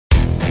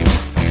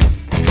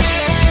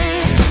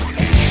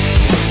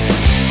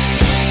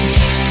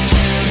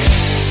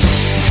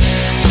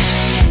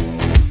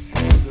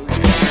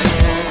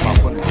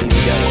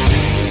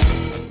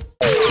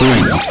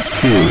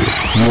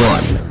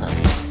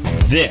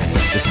1. This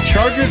is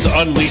Chargers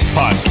Unleashed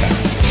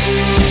Podcast.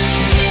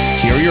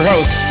 Here are your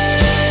hosts,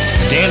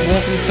 Dan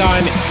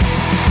Wolfenstein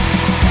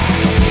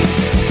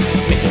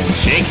and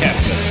Jake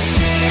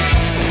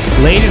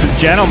Hefner. Ladies and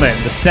gentlemen,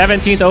 the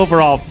 17th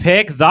overall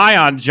pick,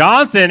 Zion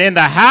Johnson in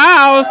the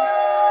house.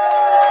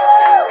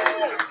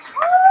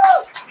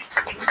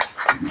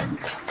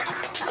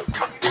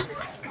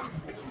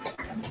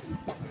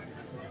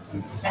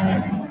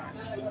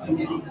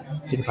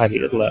 See if I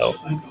leave it low.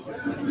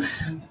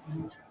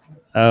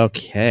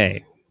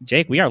 Okay.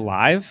 Jake, we are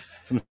live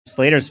from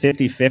Slater's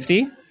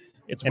 50-50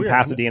 in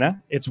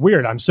Pasadena. It's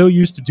weird. I'm so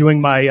used to doing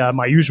my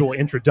my usual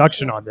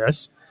introduction on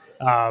this.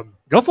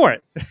 Go for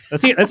it.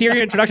 Let's hear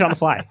your introduction on the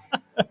fly.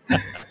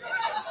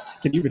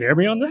 Can you hear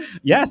me on this?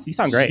 Yes, you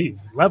sound great.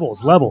 Jeez,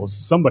 levels.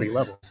 Somebody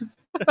levels.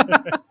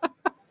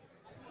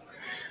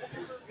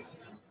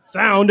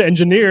 Sound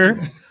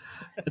engineer.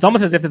 It's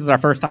almost as if this is our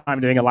first time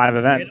doing a live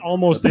event. It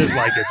almost is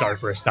like it's our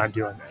first time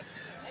doing this.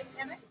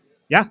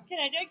 Yeah. Can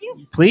I take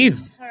you?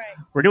 Please. All right.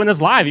 We're doing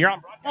this live. You're on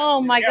broadcast. Oh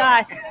my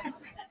gosh.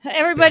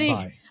 Everybody.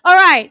 Stand All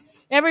right.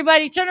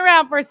 Everybody turn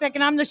around for a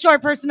second. I'm the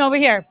short person over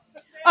here.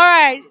 All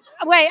right.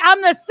 Wait,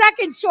 I'm the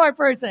second short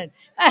person.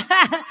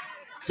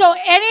 So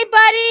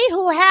anybody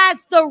who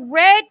has the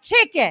red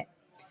ticket,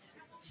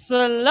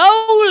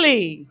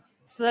 slowly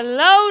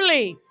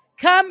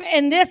come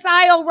in this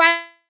aisle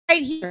right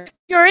here.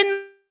 You're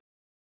in.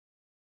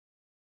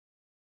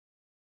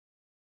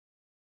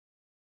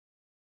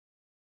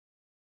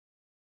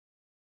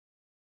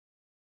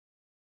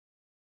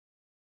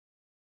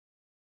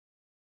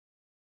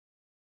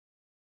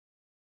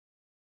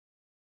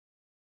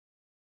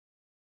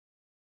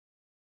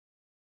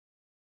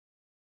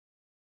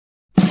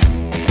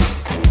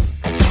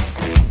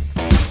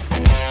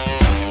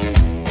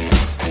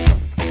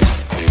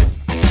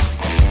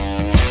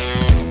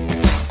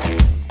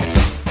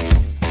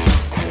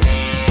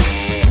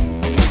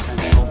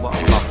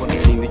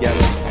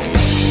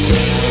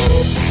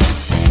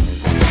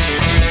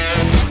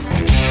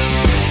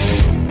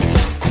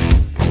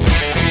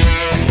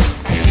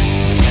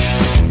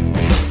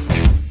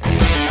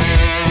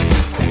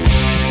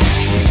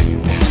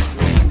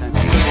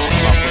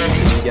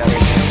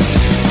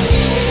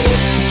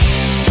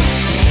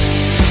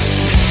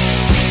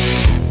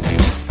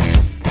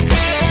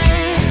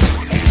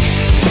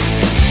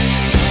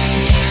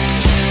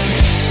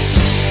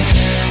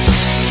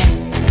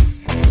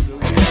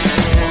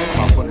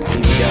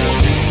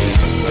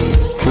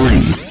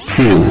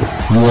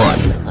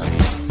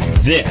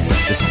 This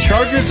is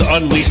Chargers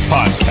Unleashed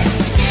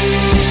Podcast.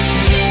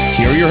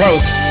 Here are your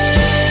hosts,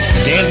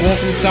 Dan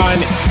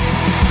Wolfenstein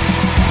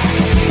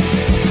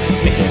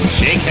and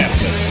Jake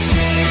Hefner.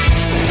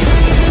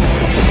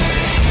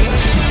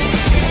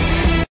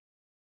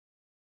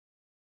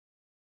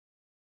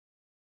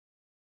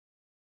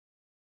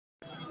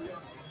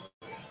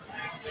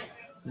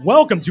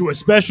 Welcome to a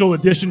special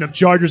edition of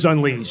Chargers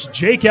Unleashed.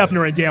 Jake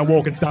Hefner and Dan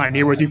Wolfenstein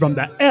here with you from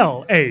the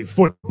LA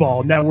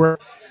Football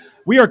Network.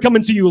 We are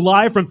coming to you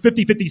live from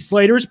 50-50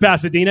 Slater's,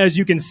 Pasadena. As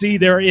you can see,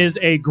 there is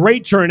a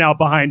great turnout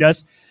behind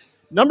us.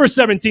 Number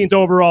 17th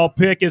overall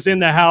pick is in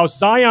the house,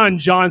 Zion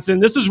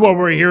Johnson. This is what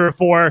we're here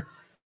for.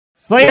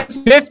 Slater's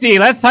 50.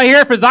 Let's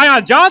hear it for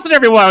Zion Johnson,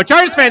 everyone.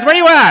 Chargers fans, where are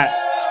you at?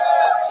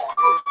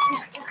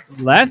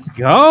 Let's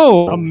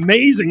go.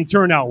 Amazing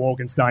turnout,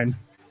 Wolfenstein.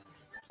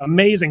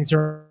 Amazing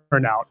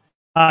turnout.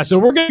 So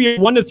we're going to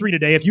be 1 to 3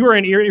 today. If you are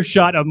in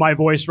earshot of my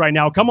voice right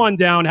now, come on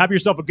down. Have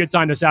yourself a good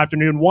time this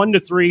afternoon. 1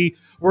 to 3,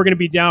 we're going to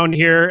be down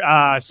here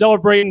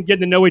celebrating, getting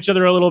to know each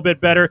other a little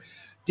bit better.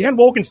 Dan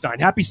Wolfenstein,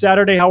 happy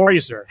Saturday. How are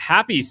you, sir?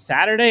 Happy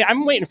Saturday.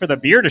 I'm waiting for the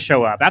beer to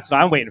show up. That's what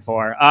I'm waiting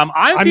for. I'm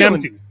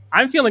empty.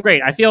 I'm feeling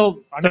great. I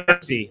feel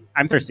thirsty.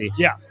 I'm thirsty.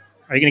 Yeah.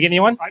 Are you going to get me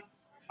one?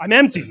 I'm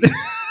empty.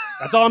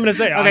 That's all I'm going to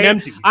say. Okay. I'm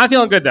empty. I'm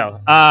feeling good, though.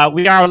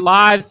 We are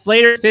live,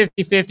 Slater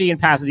 50-50 in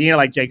Pasadena,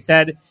 like Jake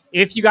said.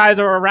 If you guys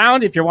are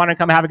around, if you want to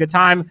come have a good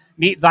time,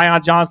 meet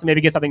Zion Johnson,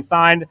 maybe get something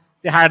signed,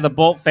 say hi to the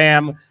Bolt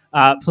fam,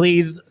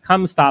 please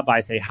come stop by,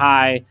 say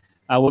hi.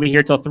 We'll be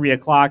here till 3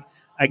 o'clock.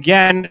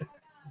 Again,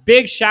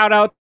 big shout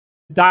out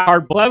to Die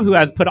Hard Bolt Club, who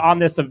has put on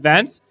this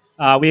event.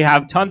 We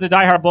have tons of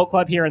Die Hard Bolt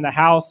Club here in the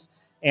house,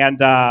 and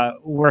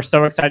we're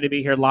so excited to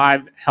be here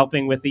live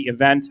helping with the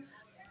event.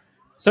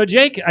 So,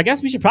 Jake, I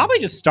guess we should probably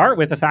just start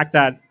with the fact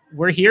that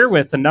we're here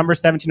with the number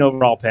 17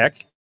 overall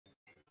pick,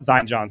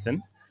 Zion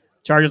Johnson.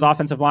 Chargers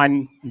offensive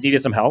line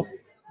needed some help.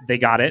 They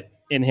got it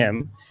in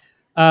him.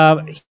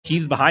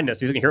 He's behind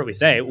us. He's going to hear what we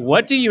say.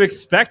 What do you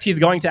expect he's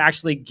going to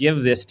actually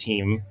give this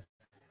team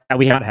that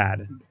we haven't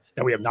had?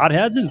 That we have not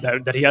had?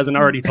 That he hasn't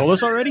already told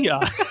us already?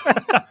 I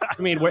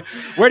mean,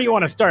 where do you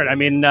want to start? I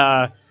mean,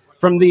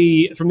 from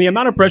the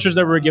amount of pressures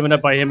that were given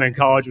up by him in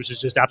college, which is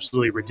just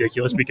absolutely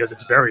ridiculous because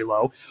it's very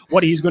low,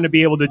 what he's going to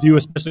be able to do,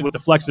 especially with the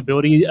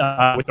flexibility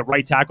with the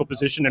right tackle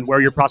position and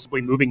where you're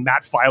possibly moving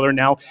Matt Filer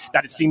now,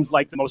 that it seems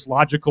like the most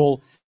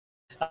logical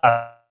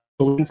for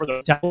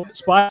the tackle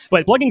spot.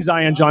 But plugging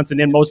Zion Johnson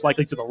in most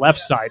likely to the left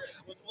side,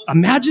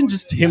 imagine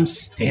just him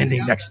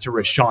standing next to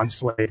Rashawn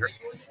Slater.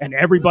 And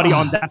everybody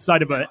on that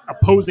side of an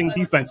opposing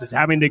defense is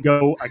having to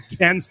go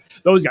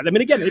against those guys. I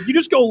mean, again, if you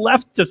just go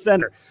left to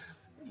center,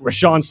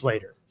 Rashawn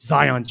Slater,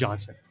 Zion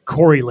Johnson,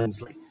 Corey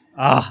Linsley.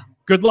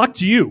 Good luck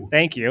to you.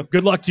 Thank you.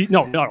 Good luck to you.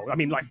 No. I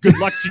mean, like, good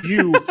luck to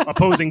you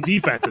opposing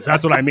defenses.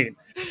 That's what I mean.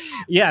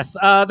 Yes.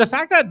 The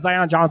fact that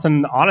Zion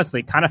Johnson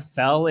honestly kind of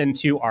fell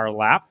into our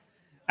lap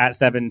at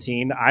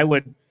 17,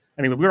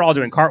 we were all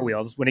doing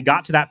cartwheels. When it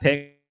got to that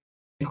pick,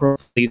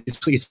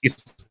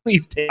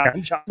 please take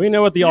Zion Johnson. We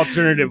know what the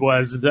alternative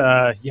was.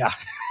 Yeah.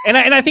 And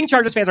I think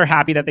Chargers fans are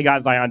happy that they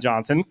got Zion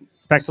Johnson,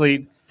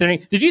 especially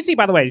considering. Did you see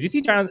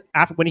Zion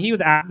when he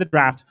was at the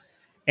draft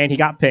and he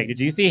got picked? Did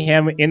you see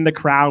him in the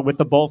crowd with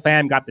the Bolt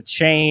fam, got the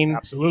chain,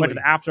 Absolutely. went to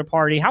the after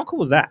party? How cool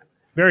was that?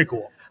 Very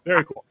cool.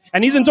 Very cool.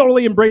 And he's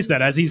totally embraced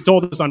that, as he's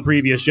told us on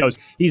previous shows.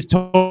 He's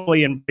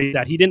totally embraced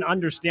that. He didn't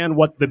understand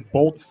what the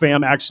Bolt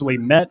fam actually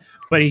meant,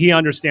 but he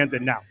understands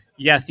it now.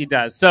 Yes, he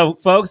does. So,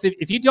 folks,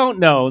 if you don't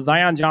know,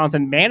 Zion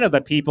Johnson, man of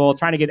the people,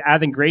 trying to get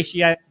as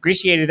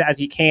ingratiated as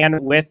he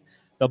can with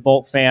the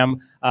Bolt fam.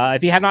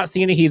 If you have not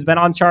seen it, he's been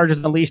on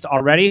Chargers Unleashed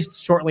already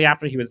shortly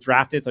after he was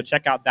drafted. So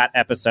check out that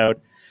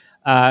episode.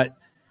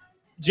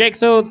 Jake,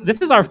 so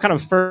this is our kind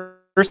of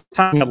first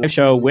time on the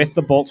show with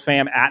the Bolt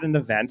fam at an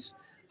event.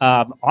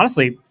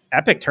 Honestly,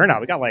 epic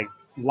turnout. We got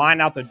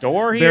line out the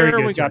door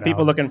here. We got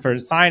people looking for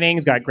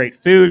signings, got great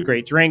food,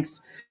 great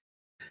drinks.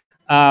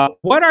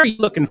 What are you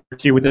looking forward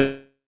to with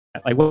this?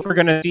 What we're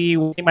going to see,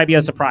 it might be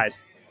a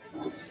surprise.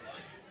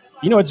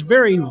 You know, it's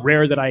very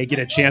rare that I get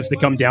a chance to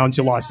come down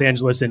to Los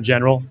Angeles in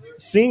general.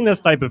 Seeing this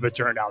type of a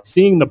turnout,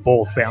 seeing the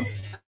Bolt fam,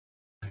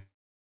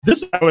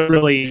 this is what I was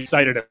really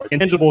excited about. The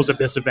intangibles of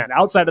this event,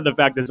 outside of the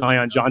fact that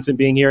Zion Johnson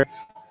being here,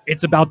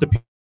 it's about the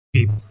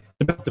people,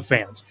 it's about the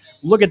fans.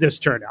 Look at this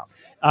turnout.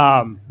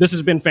 This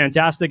has been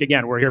fantastic.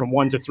 Again, we're here from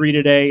 1 to 3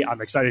 today.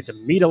 I'm excited to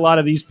meet a lot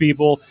of these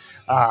people.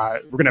 We're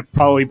going to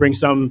probably bring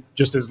some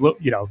just as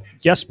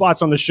guest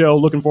spots on the show.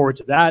 Looking forward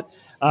to that.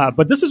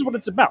 But this is what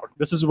it's about.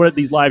 This is what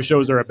these live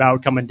shows are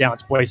about, coming down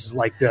to places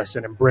like this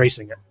and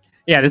embracing it.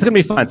 Yeah, this is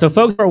going to be fun. So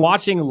folks who are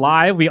watching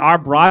live, we are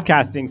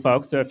broadcasting,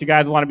 folks. So if you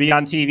guys want to be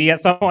on TV at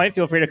some point,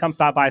 feel free to come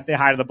stop by, say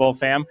hi to the Bolt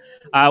fam.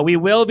 We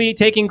will be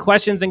taking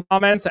questions and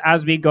comments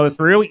as we go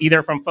through,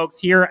 either from folks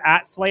here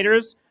at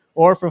Slater's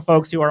or for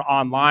folks who are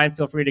online.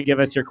 Feel free to give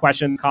us your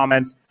questions,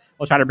 comments.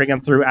 We'll try to bring them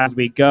through as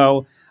we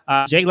go.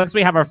 Jake,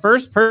 we have our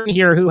first person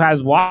here who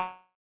has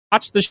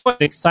watched the show,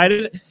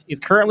 excited, is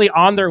currently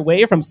on their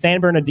way from San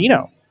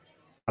Bernardino.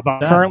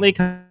 Currently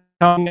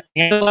coming,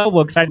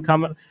 we'll excited to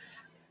come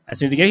as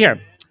soon as you get here.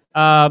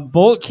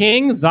 Bolt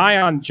King,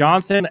 Zion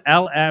Johnson,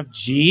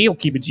 LFG. We'll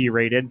keep it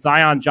G-rated.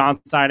 Zion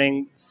Johnson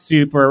signing,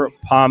 super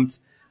pumped.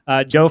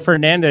 Joe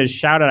Fernandez,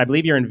 shout out. I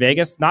believe you're in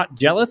Vegas. Not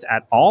jealous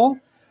at all.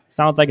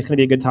 Sounds like it's going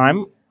to be a good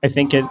time. I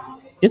think it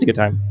is a good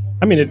time.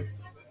 I mean, it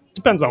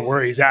depends on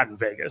where he's at in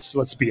Vegas.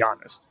 Let's be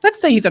honest. Let's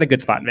say he's at a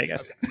good spot in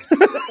Vegas.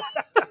 Okay.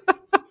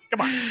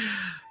 Come on.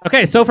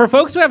 Okay, so for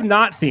folks who have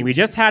not seen, we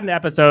just had an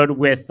episode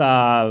with,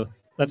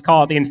 let's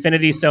call it the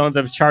Infinity Stones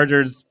of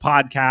Chargers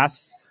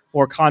podcasts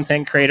or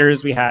content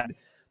creators. We had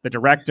the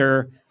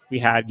director. We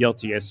had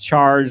Guilty as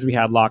Charged. We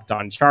had Locked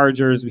On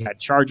Chargers. We had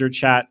Charger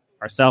Chat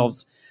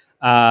ourselves.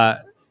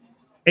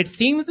 It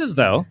seems as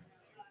though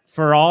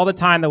for all the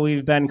time that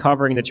we've been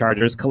covering the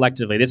Chargers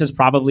collectively, this is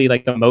probably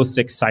the most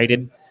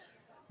excited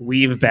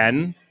we've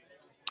been.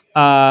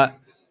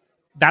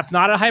 That's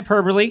not a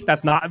hyperbole.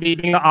 That's not me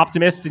being the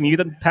optimist and you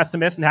the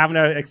pessimist and having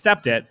to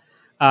accept it.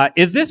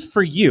 Is this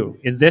for you?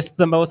 Is this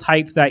the most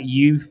hype that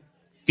you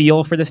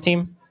feel for this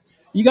team?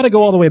 You got to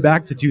go all the way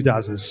back to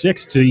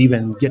 2006 to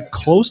even get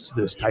close to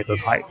this type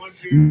of hype.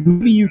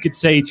 Maybe you could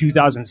say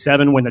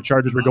 2007 when the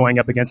Chargers were going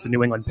up against the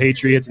New England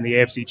Patriots in the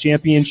AFC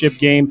Championship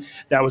game.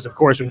 That was, of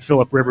course, when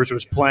Phillip Rivers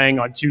was playing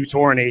on 2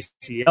 torn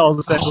ACLs,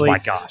 essentially. Oh, my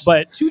gosh.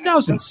 But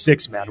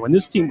 2006, man, when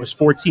this team was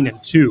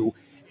 14-2,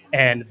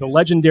 and the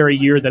legendary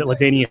year that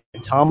LaDainian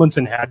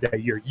Tomlinson had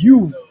that year,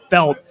 you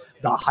felt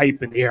the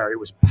hype in the air. It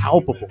was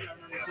palpable.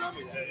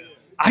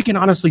 I can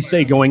honestly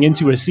say going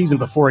into a season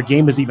before a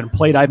game is even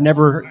played, I've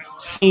never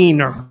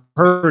seen or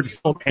heard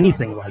felt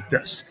anything like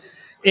this.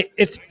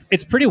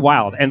 It's pretty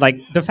wild. And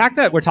the fact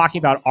that we're talking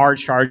about our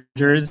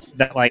Chargers,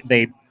 that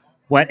they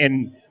went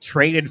and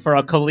traded for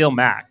a Khalil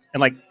Mack,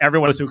 and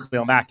everyone knows who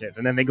Khalil Mack is.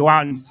 And then they go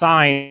out and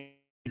sign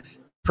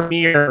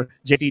Premier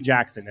J.C.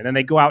 Jackson. And then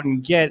they go out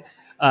and get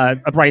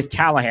a Bryce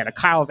Callahan, a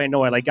Kyle Van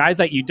Noy, guys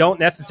that you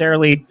don't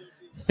necessarily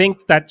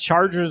think that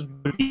Chargers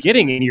would be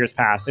getting in years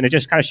past. And it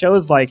just kind of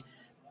shows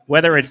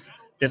whether it's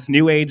this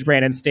new age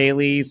Brandon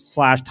Staley /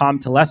 Tom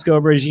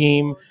Telesco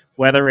regime,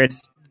 whether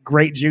it's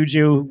great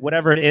juju,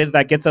 whatever it is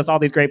that gets us all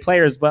these great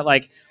players, but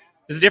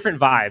there's a different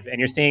vibe, and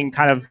you're seeing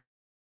kind of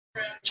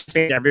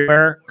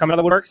everywhere coming out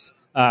of the works,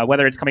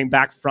 whether it's coming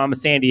back from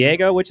San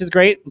Diego, which is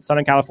great.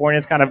 Southern California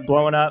is kind of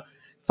blowing up.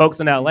 Folks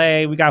in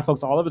LA, we got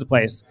folks all over the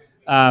place.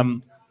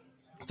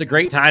 It's a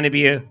great time to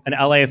be an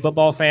LA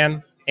football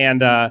fan.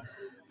 And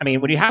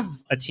when you have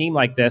a team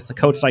like this, a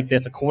coach like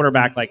this, a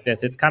quarterback like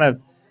this, it's kind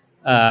of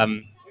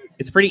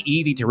it's pretty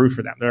easy to root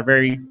for them. They're a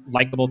very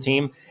likable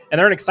team, and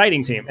they're an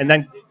exciting team. And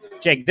then,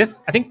 Jake,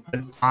 I think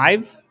the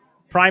 5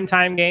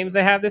 primetime games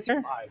they have this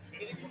year.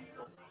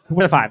 Who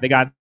were the 5? They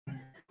got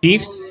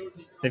Chiefs,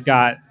 they've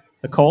got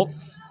the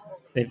Colts,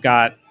 they've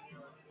got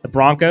the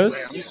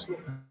Broncos,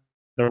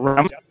 the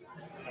Rams.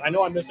 I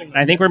know I'm missing.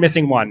 I think we're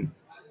missing one.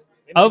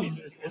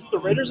 Is it the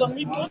Raiders on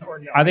week 1? Or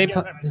no? Are they?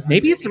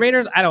 Maybe it's the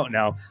Raiders. I don't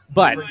know.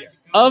 But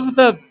when's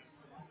the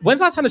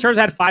last time the Chargers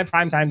had 5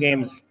 primetime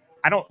games?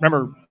 I don't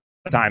remember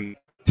the time.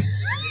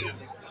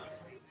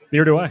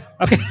 Neither do I.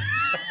 Okay.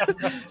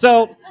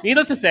 So,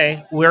 needless to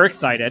say, we're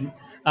excited.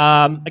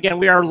 Again,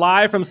 we are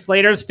live from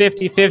Slater's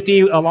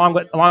 50/50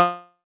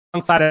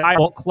 alongside an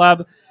Bolt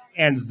Club.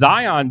 And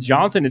Zion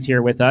Johnson is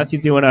here with us. He's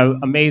doing an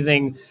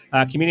amazing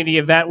community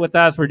event with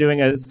us. We're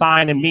doing a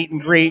sign and meet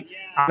and greet.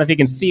 I don't know if you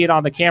can see it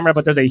on the camera,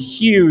 but there's a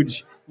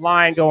huge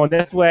line going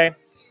this way.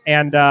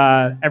 And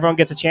everyone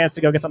gets a chance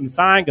to go get something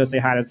signed, go say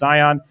hi to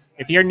Zion.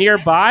 If you're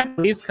nearby,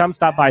 please come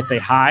stop by, say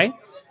hi.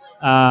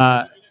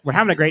 We're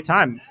having a great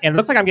time. And it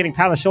looks like I'm getting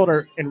pat on the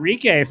shoulder.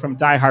 Enrique from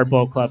Die Hard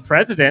Bolt Club,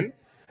 president.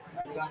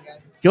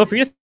 Feel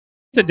free to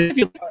sit down if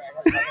you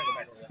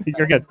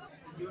You're good.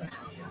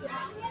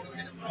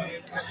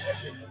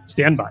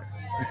 Stand by.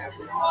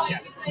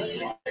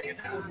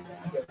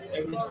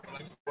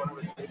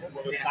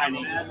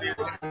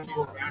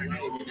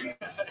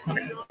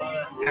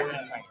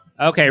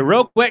 Okay,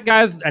 real quick,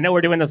 guys. I know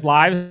we're doing this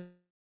live,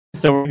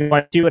 so we're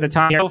going 2 at a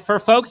time. So for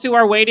folks who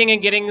are waiting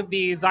and getting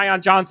the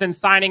Zion Johnson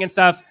signing and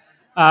stuff,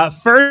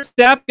 first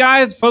step,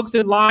 guys, folks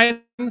in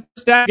line,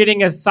 step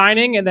getting a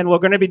signing, and then we're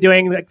going to be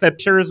doing the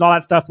pictures and all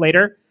that stuff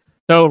later.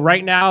 So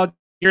right now, do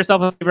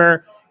yourself a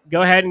favor.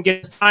 Go ahead and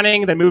get a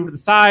signing, then move to the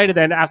side, and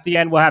then at the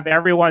end, we'll have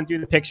everyone do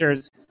the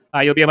pictures.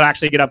 You'll be able to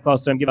actually get up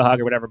close to him, give a hug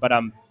or whatever. But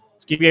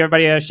give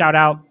everybody a shout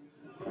out.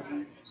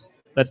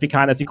 Let's be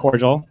kind, let's be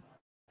cordial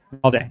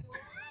all day.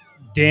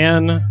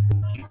 Dan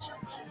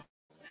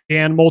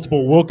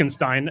Multiple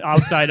Wilkenstein,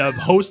 outside of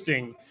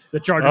hosting the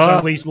Chargers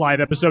Unleashed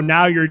live episode,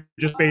 now you're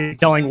just basically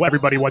telling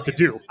everybody what to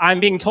do. I'm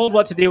being told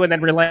what to do and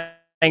then relaying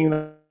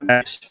the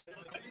message.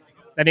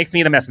 That makes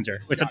me the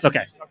messenger, which is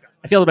okay.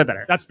 I feel a little bit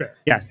better. That's fair.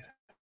 Yes.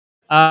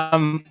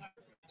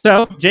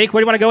 So, Jake,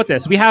 where do you want to go with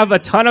this? We have a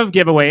ton of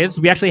giveaways.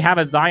 We actually have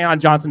a Zion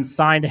Johnson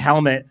signed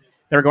helmet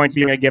that we're going to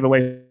be doing a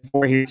giveaway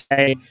for here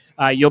today.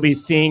 You'll be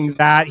seeing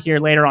that here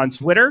later on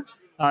Twitter.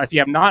 If you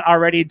have not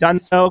already done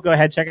so, go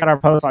ahead, check out our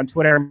post on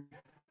Twitter.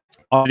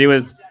 All you do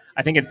is,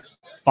 I think it's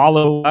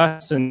follow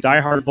us and Die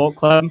Hard Bolt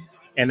Club,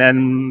 and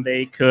then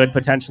they could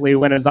potentially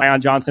win a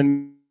Zion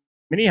Johnson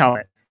mini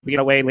helmet. We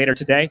get away later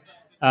today.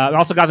 We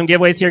also got some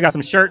giveaways here. Got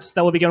some shirts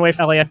that will be given away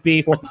for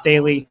LAFB, 4th and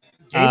Staley.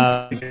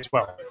 Game tickets as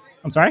well.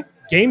 I'm sorry?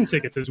 Game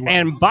tickets as well.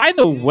 And by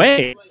the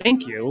way,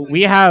 thank you,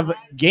 we have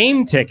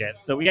game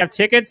tickets. So we have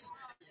tickets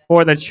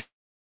for the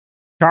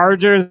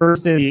Chargers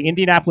versus the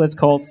Indianapolis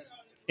Colts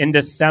in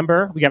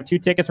December. We have 2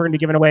 tickets we're going to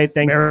be giving away.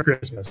 Thanks Merry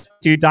Christmas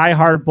to Die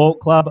Hard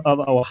Bolt Club of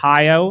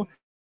Ohio.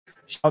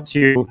 Shout out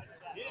to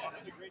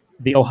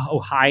the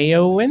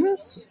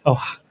Ohioans.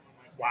 Oh,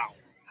 wow.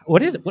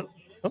 What is it?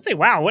 Don't say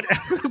wow. What?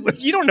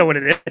 You don't know what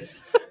it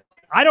is.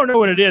 I don't know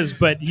what it is,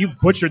 but you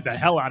butchered the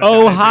hell out of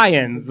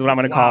Ohioans is what I'm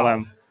going to call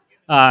them.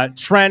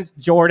 Trent,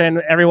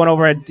 Jordan, everyone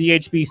over at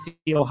DHBC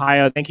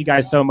Ohio, thank you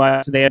guys so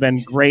much. They have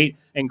been great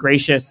and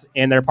gracious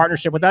in their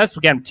partnership with us.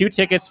 Again, 2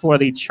 tickets for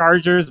the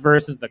Chargers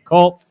versus the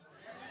Colts.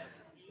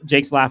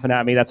 Jake's laughing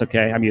at me. That's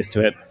okay. I'm used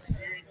to it.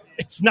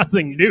 It's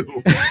nothing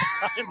new.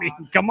 I mean,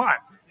 come on.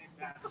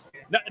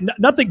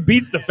 Nothing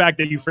beats the fact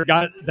that you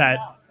forgot that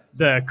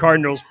the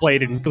Cardinals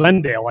played in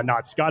Glendale and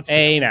not Scottsdale.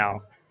 Hey,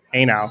 now.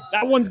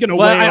 That one's going to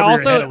weigh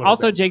over your head a little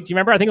bit. Jake, do you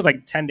remember? I think it was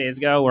like 10 days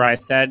ago where I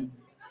said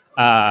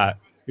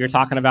we were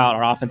talking about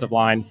our offensive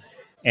line,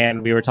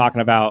 and we were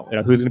talking about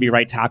who's going to be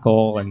right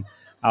tackle, and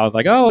I was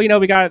like,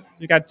 we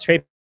got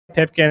Trey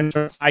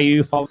Pipkins,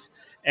 IU Falls,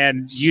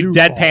 and you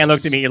deadpan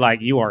looked at me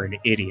like you are an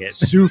idiot.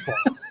 Sioux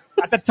Falls.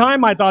 At the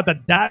time, I thought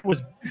that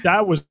was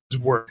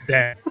worse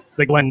than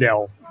the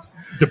Glendale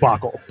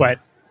debacle, but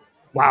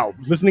wow,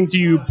 listening to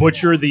you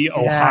butcher the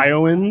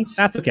Ohioans.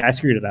 That's okay. I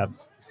screwed it up.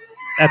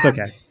 That's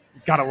okay.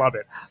 Gotta love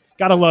it.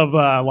 Gotta love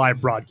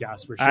live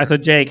broadcast for sure. So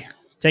Jake,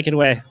 take it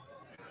away.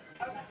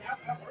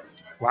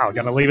 Wow,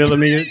 gotta leave it. Let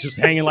me just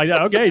hanging like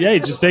that. Okay, hey,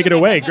 just take it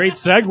away. Great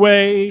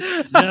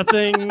segue.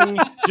 Nothing.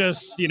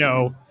 Just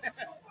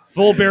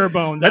full bare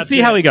bones. Let's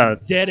see how he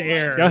goes. Dead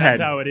air. Go ahead.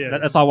 That's how it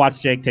is. Let's all watch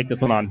Jake take this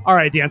one on. All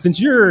right, Dan.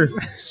 Since you're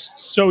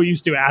so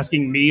used to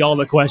asking me all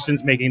the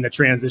questions, making the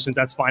transitions,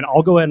 that's fine.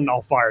 I'll go ahead and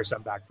I'll fire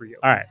some back for you.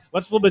 All right.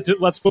 Let's flip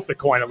the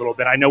coin a little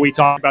bit. I know we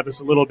talked about this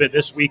a little bit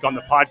this week on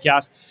the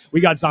podcast. We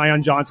got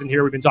Zion Johnson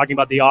here. We've been talking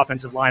about the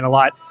offensive line a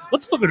lot.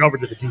 Let's flip it over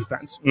to the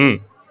defense.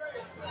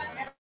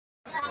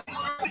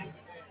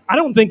 I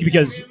don't think,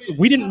 because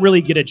we didn't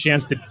really get a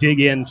chance to dig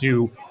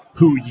into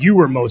who you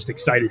were most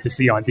excited to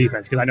see on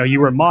defense, because I know you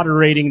were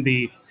moderating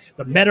the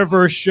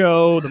metaverse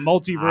show, the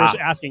multiverse,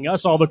 asking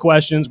us all the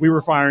questions. We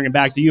were firing it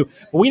back to you,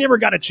 but we never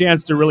got a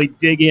chance to really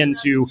dig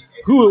into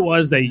who it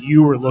was that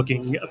you were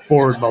looking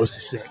forward most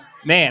to seeing.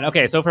 Man,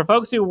 okay, so for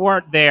folks who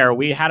weren't there,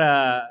 we had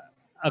a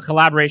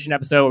collaboration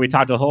episode where we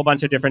talked to a whole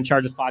bunch of different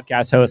Chargers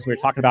podcast hosts. We were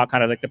talking about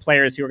kind of like the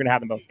players who are going to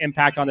have the most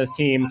impact on this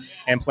team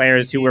and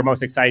players who we're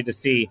most excited to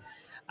see.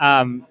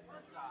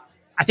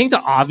 I think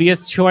the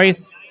obvious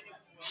choice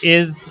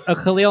is a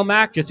Khalil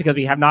Mack, just because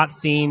we have not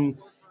seen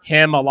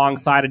him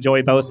alongside of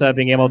Joey Bosa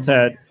being able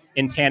to,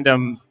 in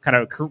tandem, kind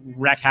of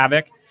wreak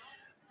havoc.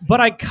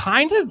 But I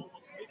kind of,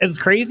 as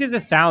crazy as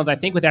it sounds, I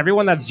think with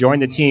everyone that's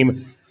joined the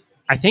team,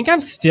 I think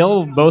I'm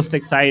still most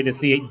excited to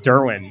see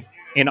Derwin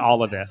in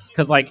all of this.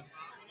 Because, like,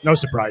 no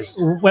surprise.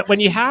 When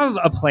you have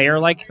a player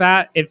like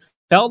that, it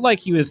felt like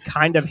he was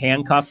kind of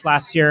handcuffed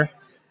last year,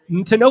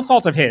 to no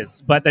fault of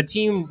his. But the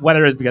team,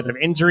 whether it was because of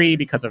injury,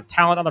 because of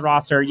talent on the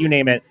roster, you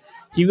name it,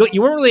 you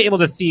weren't really able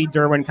to see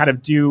Derwin kind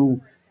of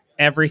do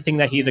everything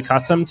that he's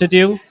accustomed to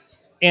do.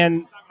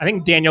 And I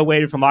think Daniel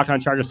Wade from Locked On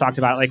Chargers talked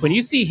about it. Like, when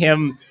you see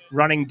him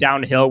running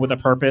downhill with a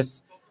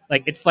purpose,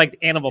 like, it's like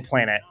Animal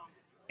Planet.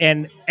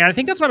 And I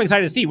think that's what I'm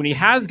excited to see. When he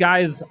has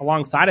guys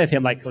alongside of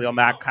him like Khalil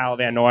Mack, Kyle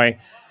Van Noy,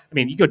 I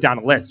mean, you go down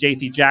the list,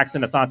 J.C.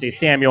 Jackson, Asante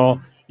Samuel,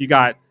 you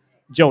got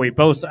Joey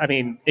Bosa. I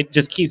mean, it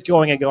just keeps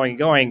going and going and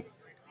going.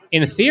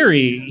 In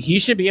theory, he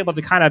should be able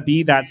to kind of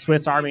be that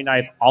Swiss Army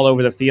knife all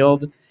over the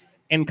field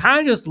and kind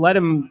of just let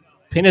him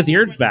pin his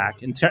ears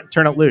back and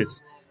turn it loose.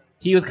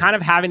 He was kind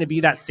of having to be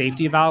that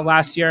safety valve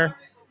last year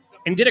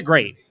and did it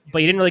great,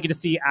 but you didn't really get to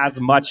see as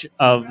much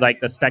of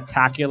like the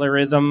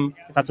spectacularism,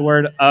 if that's a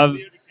word, of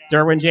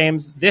Derwin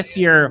James. This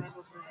year,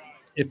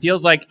 it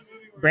feels like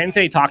Brandon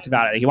Staley talked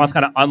about it. He wants to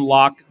kind of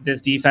unlock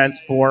this defense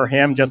for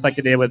him, just like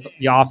they did with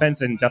the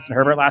offense and Justin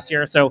Herbert last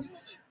year. So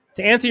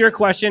to answer your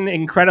question,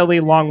 incredibly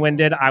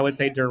long-winded, I would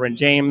say Derwin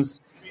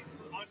James,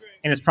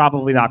 and it's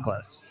probably not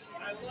close.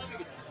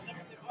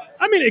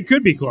 I mean, it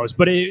could be close,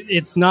 but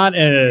it's not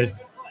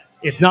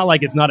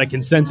like it's not a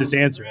consensus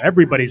answer.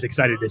 Everybody's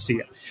excited to see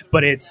it,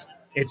 but it's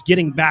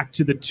getting back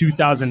to the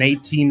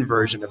 2018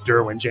 version of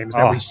Derwin James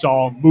that we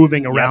saw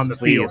moving around the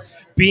field,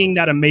 being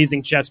that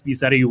amazing chess piece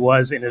that he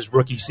was in his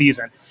rookie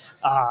season.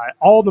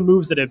 All the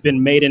moves that have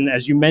been made, and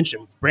as you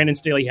mentioned, Brandon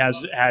Staley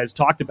has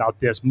talked about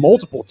this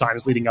multiple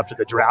times leading up to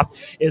the draft,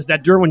 is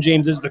that Derwin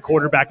James is the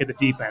quarterback of the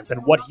defense,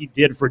 and what he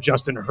did for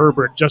Justin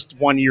Herbert just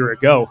 1 year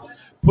ago,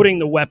 putting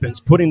the weapons,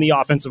 putting the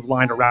offensive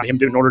line around him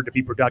in order to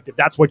be productive.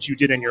 That's what you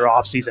did in your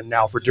offseason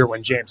now for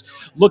Derwin James.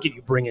 Look at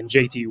you bring in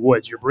JT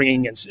Woods. You're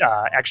bringing in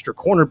extra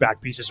cornerback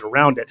pieces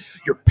around it.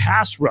 Your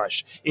pass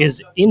rush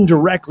is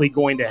indirectly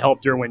going to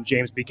help Derwin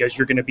James because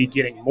you're going to be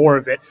getting more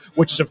of it,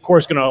 which is, of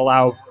course, going to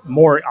allow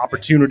more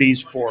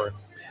opportunities for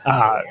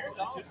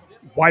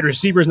wide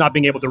receivers not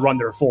being able to run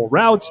their full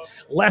routes,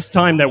 less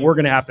time that we're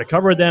going to have to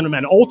cover them,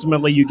 and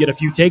ultimately you get a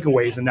few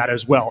takeaways in that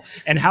as well.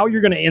 And how you're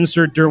going to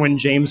insert Derwin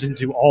James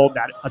into all of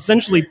that,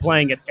 essentially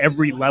playing at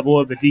every level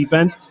of the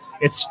defense,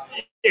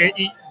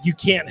 you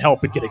can't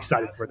help but get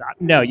excited for that.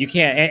 No, you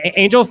can't.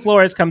 Angel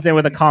Flores comes in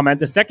with a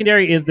comment. The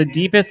secondary is the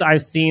deepest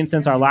I've seen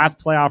since our last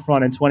playoff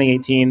run in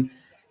 2018.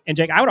 And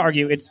Jake, I would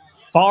argue it's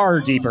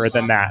far deeper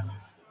than that.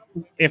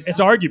 If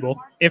it's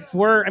arguable.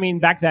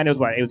 Back then it was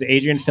what? It was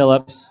Adrian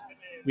Phillips.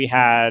 We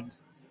had,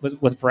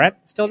 was Brett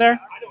still there?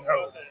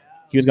 No.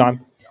 He was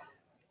gone.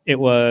 It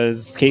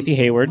was Casey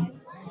Hayward.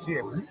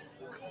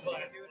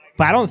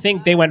 But I don't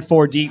think they went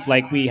 4 deep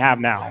like we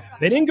have now.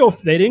 They didn't go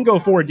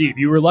 4 deep.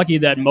 You were lucky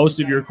that most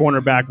of your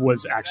quarterback room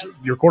was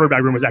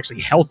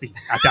actually healthy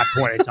at that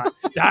point in time.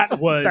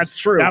 That's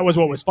true. That was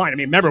what was fine. I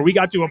mean, remember, we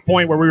got to a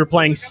point where we were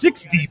playing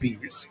 6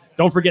 DBs.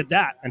 Don't forget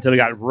that. Until we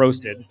got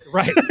roasted.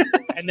 Right.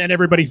 And then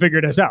everybody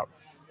figured us out.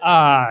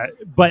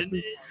 But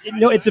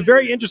it's a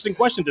very interesting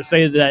question to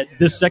say that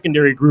this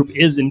secondary group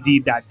is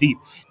indeed that deep.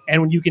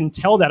 And when you can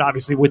tell that,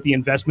 obviously, with the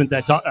investment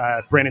that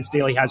Brandon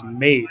Staley has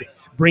made,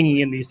 bringing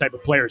in these type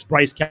of players,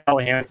 Bryce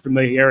Callahan,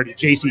 familiarity,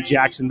 J.C.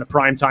 Jackson, the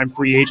primetime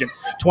free agent,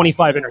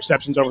 25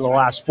 interceptions over the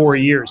last 4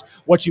 years,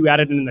 what you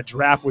added in the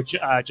draft with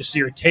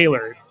Jasir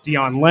Taylor,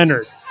 Deion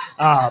Leonard,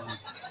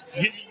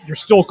 you're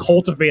still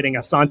cultivating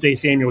Asante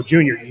Samuel Jr.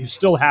 You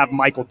still have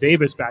Michael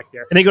Davis back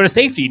there. And they go to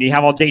safety, and you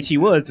have all JT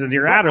Woods as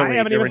your Adderley. I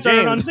haven't even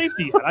started on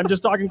safety yet. I'm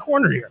just talking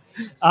corner here.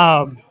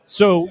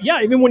 So,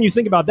 yeah, even when you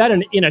think about that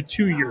in a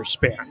 2-year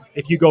span,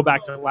 if you go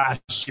back to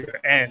last year,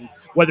 and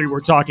whether we're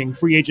talking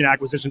free agent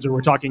acquisitions or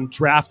we're talking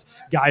draft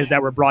guys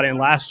that were brought in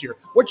last year,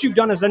 what you've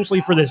done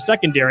essentially for this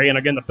secondary, and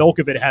again, the bulk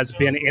of it has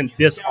been in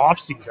this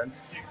offseason,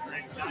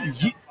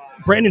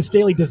 Brandon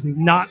Staley does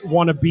not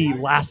want to be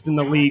last in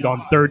the league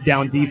on third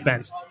down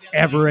defense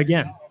ever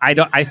again.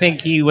 I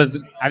think he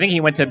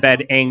went to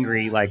bed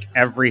angry like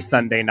every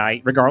Sunday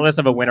night, regardless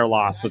of a win or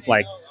loss, was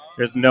like,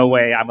 there's no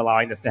way I'm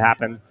allowing this to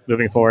happen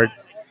moving forward.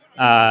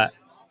 I'm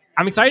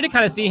excited to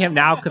kind of see him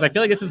now because I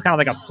feel like this is kind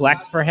of like a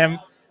flex for him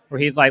where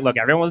he's like, look,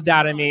 everyone was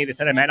doubting me. They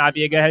said I might not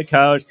be a good head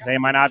coach. They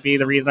might not be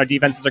the reason our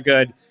defenses are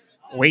good.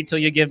 Wait till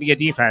you give me a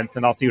defense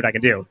and I'll see what I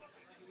can do.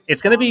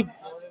 It's going to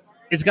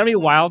be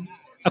wild.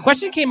 A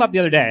question came up the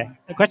other day.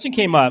 In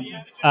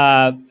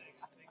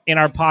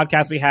our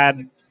podcast we had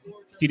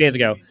a few days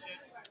ago.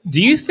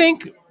 Do you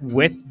think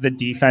with the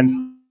defense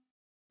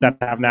that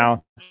we have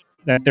now,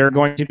 that they're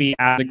going to be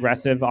as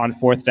aggressive on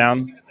fourth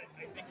down?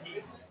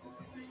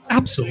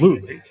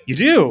 Absolutely. You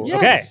do? Yes,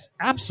 okay.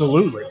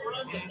 Absolutely.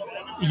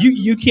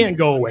 You can't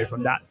go away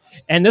from that.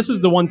 And this is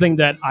the one thing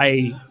that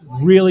I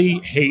really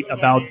hate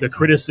about the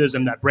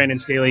criticism that Brandon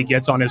Staley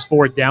gets on his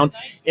fourth down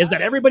is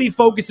that everybody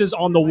focuses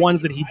on the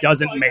ones that he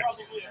doesn't make.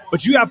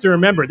 But you have to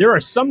remember, there are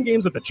some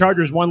games that the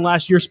Chargers won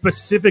last year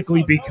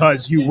specifically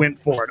because you went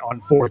for it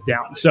on fourth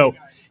down. So,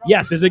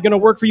 yes, is it going to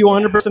work for you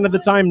 100% of the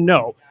time?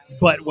 No.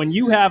 But when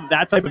you have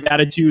that type of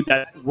attitude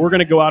that we're going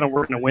to go out and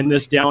we're going to win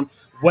this down,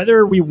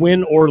 whether we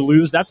win or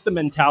lose, that's the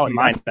mentality,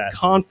 that's the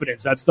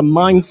confidence, that's the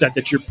mindset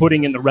that you're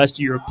putting in the rest of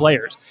your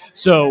players.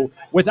 So,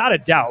 without a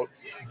doubt,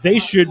 they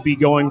should be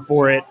going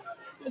for it.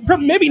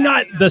 Maybe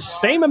not the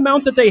same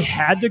amount that they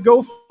had to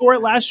go for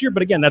it last year,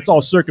 but again, that's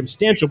all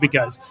circumstantial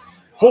because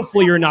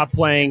hopefully you're not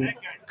playing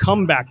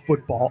comeback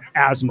football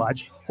as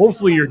much.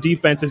 Hopefully your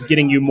defense is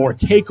getting you more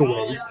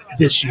takeaways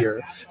this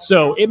year.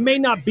 So it may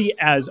not be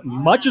as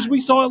much as we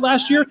saw it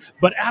last year,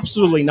 but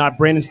absolutely not.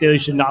 Brandon Staley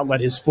should not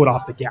let his foot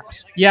off the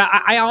gas. Yeah,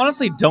 I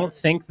honestly don't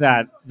think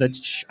that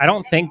I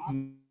don't think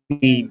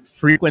the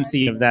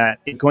frequency of that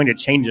is going to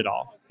change at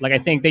all. Like, I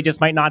think they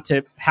just might not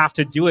have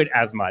to do it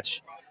as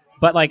much.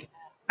 But like,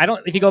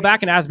 if you go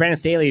back and ask Brandon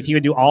Staley if he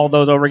would do all of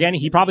those over again,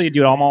 he probably would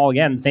do them all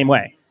again the same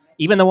way.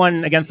 Even the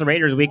one against the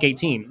Raiders week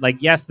 18. Like,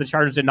 yes, the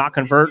Chargers did not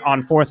convert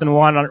on 4th and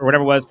 1 or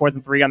whatever it was, 4th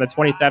and 3 on the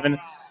 27.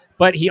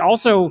 But he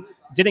also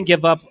didn't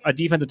give up a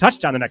defensive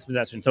touchdown the next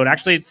possession. So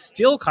it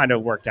still kind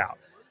of worked out.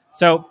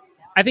 So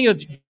I think it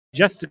was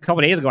just a couple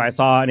of days ago I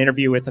saw an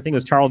interview with, I think it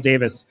was Charles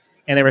Davis,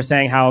 and they were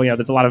saying how,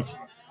 there's a lot of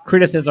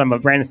criticism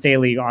of Brandon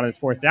Staley on his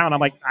fourth down. I'm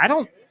like,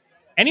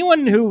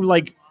 anyone who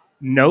like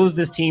knows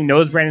this team,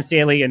 knows Brandon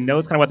Staley, and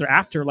knows kind of what they're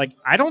after, like,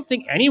 I don't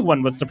think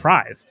anyone was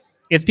surprised.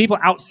 It's people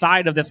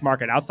outside of this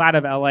market, outside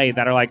of LA,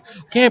 that are like,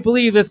 can't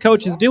believe this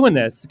coach is doing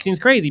this. It seems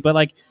crazy, but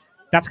like,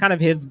 that's kind of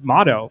his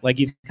motto. Like,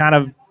 he's kind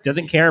of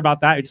doesn't care about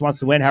that. He just wants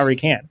to win however he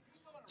can.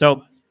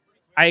 So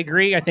I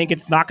agree. I think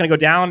it's not going to go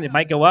down. It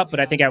might go up,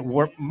 but I think at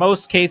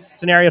most case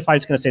scenario, it's probably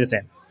just going to stay the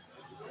same.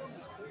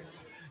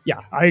 Yeah,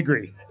 I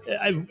agree.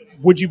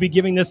 Would you be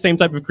giving this same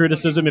type of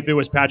criticism if it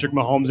was Patrick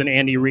Mahomes and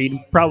Andy Reid?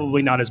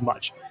 Probably not as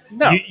much.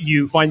 No.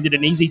 You find it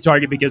an easy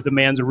target because the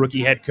man's a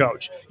rookie head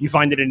coach. You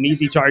find it an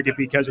easy target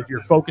because if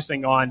you're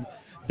focusing on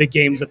the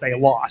games that they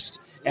lost,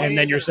 and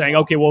then you're saying,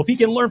 okay, well, if he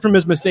can learn from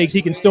his mistakes,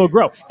 he can still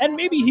grow. And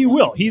maybe he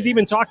will. He's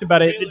even talked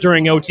about it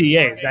during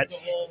OTAs, that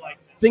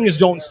things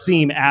don't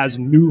seem as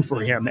new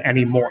for him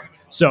anymore.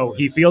 So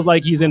he feels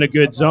like he's in a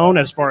good zone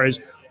as far as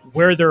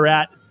where they're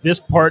at this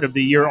part of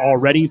the year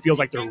already. Feels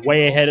like they're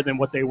way ahead than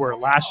what they were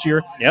last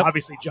year. Yep.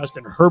 Obviously,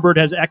 Justin Herbert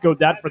has echoed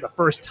that for the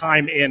first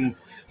time in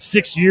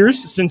 6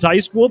 years since high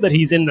school, that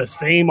he's in the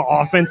same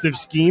offensive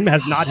scheme,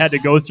 has not had to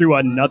go through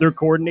another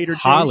coordinator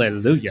change.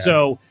 Hallelujah.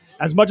 So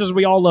as much as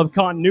we all love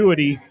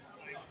continuity,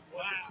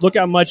 look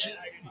how much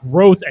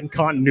growth and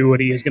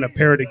continuity is going to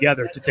pair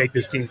together to take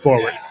this team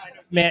forward.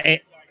 Man,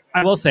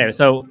 I will say,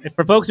 so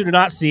for folks who do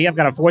not see, I've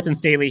got a Fourth and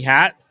Staley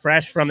hat,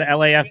 fresh from the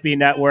LAFB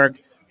network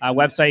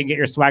website. You can get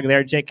your swag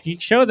there. Jake, can you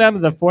show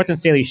them the Fourth and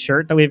Staley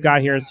shirt that we've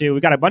got here too?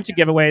 We've got a bunch of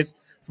giveaways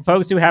for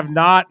folks who have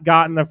not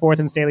gotten the Fourth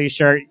and Staley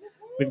shirt.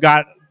 We've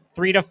got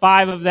 3 to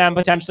 5 of them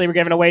potentially we're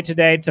giving away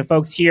today to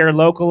folks here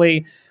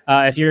locally.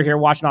 If you're here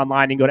watching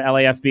online, you can go to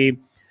LAFB,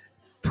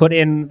 put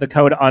in the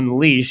code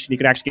UNLEASH, and you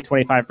can actually get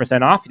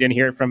 25% off. You didn't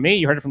hear it from me.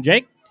 You heard it from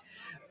Jake.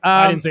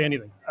 I didn't say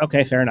anything.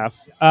 Okay, fair enough.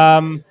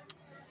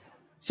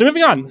 So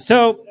moving on.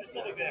 So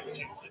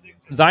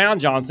Zion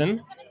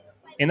Johnson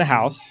in the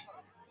house.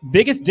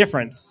 Biggest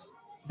difference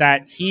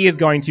that he is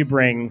going to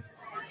bring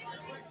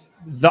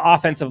the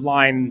offensive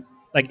line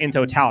like in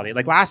totality.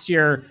 Like last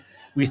year,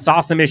 we saw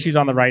some issues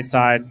on the right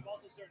side.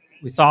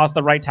 We saw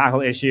the right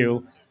tackle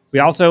issue. We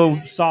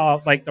also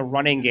saw like the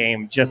running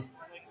game just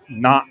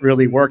not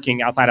really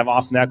working outside of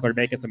Austin Eckler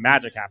making some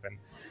magic happen.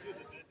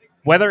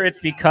 Whether it's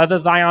because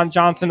of Zion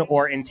Johnson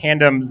or in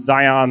tandem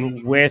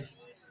Zion with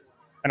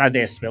an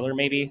Isaiah Spiller,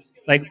 maybe.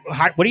 Like,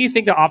 what do you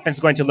think the offense is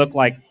going to look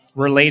like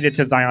related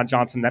to Zion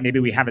Johnson that maybe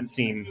we haven't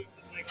seen?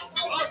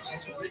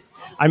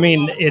 I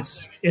mean,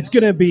 it's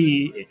going to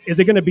be, is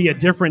it going to be a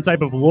different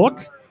type of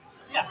look?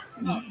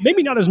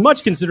 Maybe not as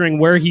much considering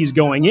where he's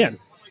going in.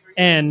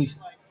 And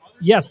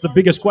yes, the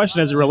biggest question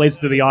as it relates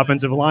to the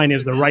offensive line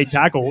is the right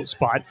tackle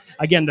spot.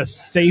 Again, the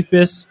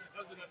safest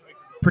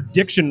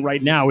prediction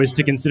right now is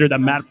to consider that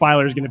Matt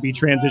Filer is going to be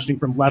transitioning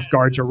from left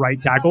guard to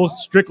right tackle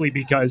strictly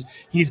because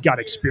he's got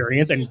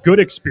experience and good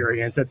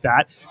experience at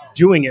that,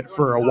 doing it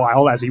for a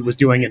while as he was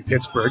doing in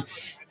Pittsburgh,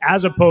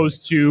 as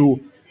opposed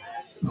to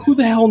who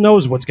the hell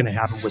knows what's going to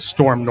happen with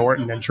Storm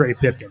Norton and Trey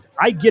Pipkins.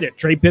 I get it.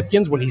 Trey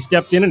Pipkins, when he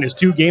stepped in his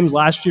 2 games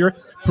last year,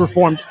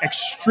 performed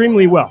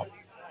extremely well.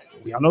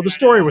 We all know the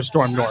story with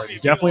Storm Norton.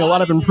 Definitely a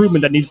lot of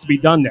improvement that needs to be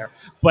done there.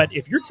 But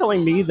if you're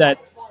telling me that,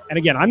 and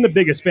again, I'm the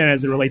biggest fan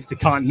as it relates to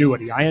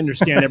continuity. I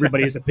understand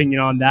everybody's opinion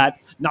on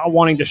that, not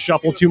wanting to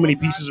shuffle too many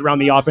pieces around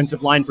the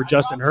offensive line for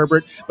Justin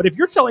Herbert. But if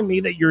you're telling me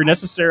that you're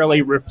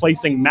necessarily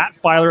replacing Matt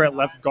Filer at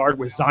left guard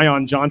with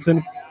Zion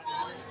Johnson,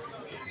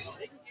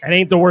 It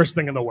ain't the worst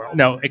thing in the world.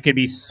 No, it could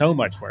be so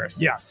much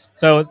worse. Yes.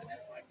 So,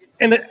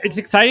 and it's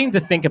exciting to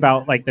think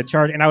about like the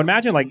Chargers, and I would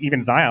imagine like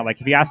even Zion, like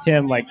if you asked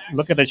him, like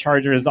look at the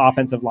Chargers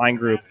offensive line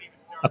group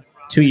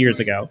 2 years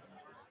ago,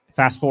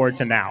 fast forward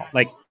to now,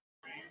 like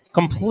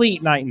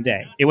complete night and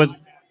day. It was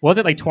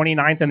it like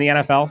 29th in the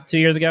NFL 2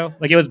 years ago?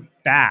 Like it was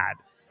bad.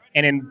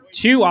 And in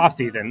 2 off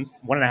seasons,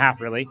 1.5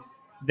 really,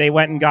 they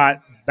went and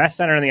got best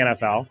center in the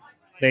NFL.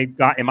 They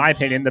got, in my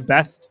opinion, the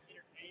best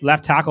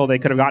left tackle they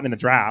could have gotten in the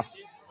draft.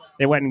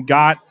 They went and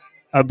got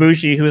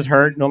Ibushi, who was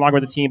hurt, no longer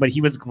with the team, but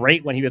he was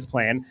great when he was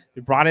playing.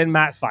 They brought in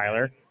Matt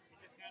Filer.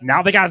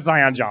 Now they got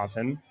Zion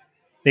Johnson.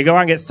 They go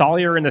out and get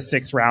Sawyer in the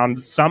 6th round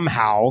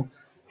somehow.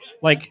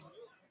 Like,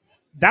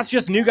 that's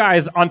just new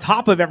guys on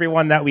top of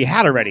everyone that we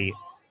had already.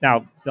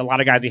 Now, a lot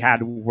of guys we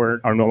had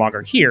are no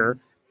longer here,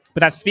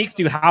 but that speaks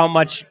to how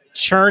much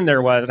churn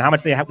there was and how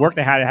much work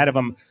they had ahead of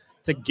them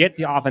to get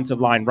the offensive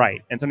line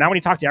right. And so now when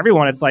you talk to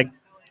everyone, it's like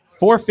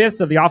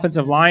 4/5 of the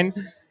offensive line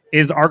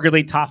is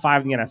arguably top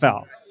 5 in the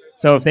NFL.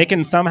 So if they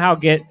can somehow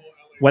get,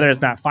 whether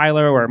it's Matt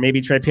Filer or maybe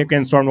Trey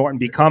Pipkins, Storm Norton,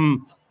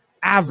 become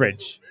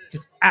average,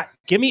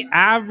 give me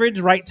average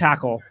right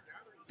tackle,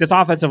 this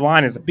offensive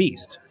line is a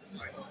beast.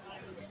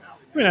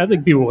 I mean, I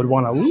think people would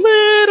want a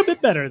little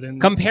bit better than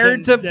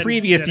compared to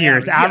previous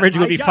years. Average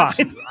would be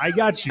fine. I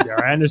got you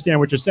there. I understand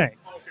what you're saying.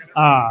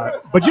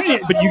 But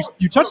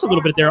you touched a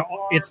little bit there.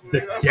 It's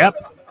the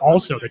depth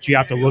also that you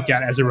have to look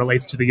at as it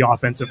relates to the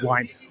offensive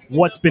line.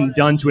 What's been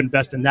done to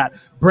invest in that?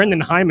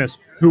 Brendan Hymus,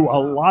 who a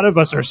lot of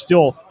us are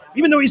still,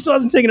 even though he still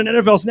hasn't taken an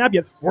NFL snap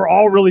yet, we're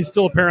all really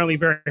still apparently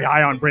very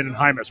high on Brendan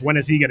Hymus. When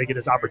is he going to get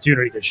his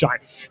opportunity to shine?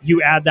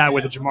 You add that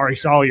with a Jamari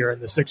Sawyer in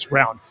the 6th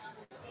round.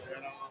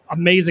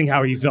 Amazing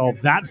how he fell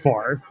that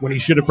far when he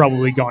should have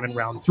probably gone in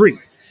round 3.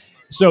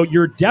 So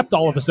your depth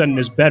all of a sudden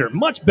is better,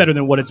 much better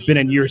than what it's been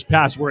in years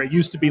past, where it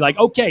used to be like,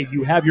 okay,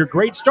 you have your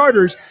great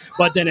starters,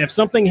 but then if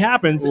something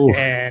happens,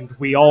 and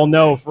we all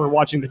know for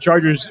watching the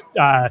Chargers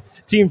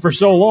team for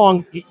so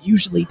long, it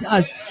usually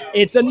does.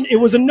 It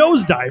was a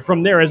nosedive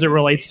from there as it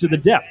relates to the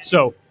depth.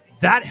 So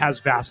that has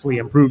vastly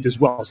improved as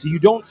well. So you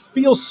don't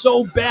feel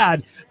so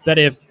bad that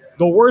if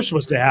the worst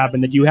was to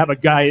happen, that you have a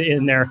guy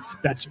in there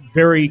that's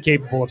very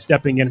capable of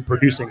stepping in and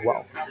producing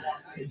well.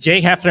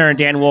 Jake Hefner and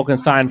Dan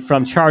Wolkenstein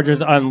from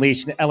Chargers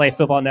Unleashed and LA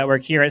Football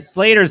Network here at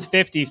Slater's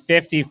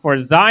 50-50 for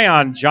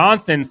Zion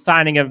Johnson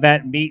signing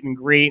event meet and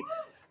greet.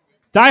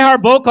 Die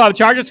Hard Boat Club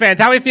Chargers fans,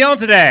 how are we feeling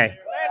today?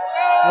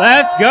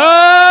 Let's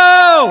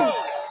go!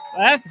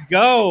 Let's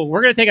go.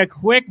 We're going to take a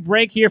quick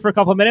break here for a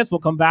couple of minutes. We'll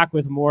come back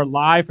with more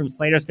live from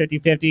Slater's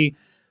 50-50.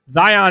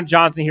 Zion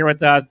Johnson here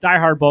with us, Die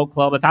Hard Boat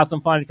Club. Let's have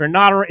some fun. If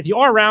you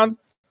are around,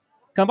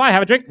 come by,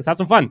 have a drink. Let's have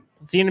some fun.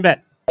 See you in a bit.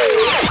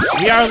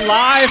 We are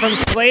live from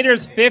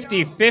Slater's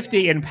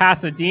 50-50 in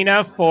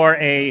Pasadena for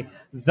a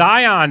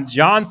Zion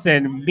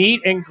Johnson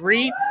meet and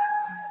greet.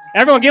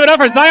 Everyone give it up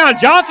for Zion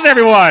Johnson,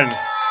 everyone.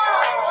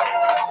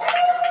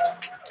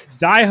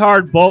 Die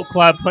Hard Boat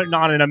Club putting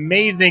on an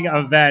amazing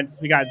event.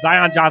 We got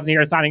Zion Johnson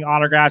here signing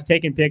autographs,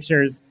 taking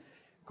pictures.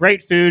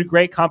 Great food,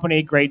 great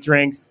company, great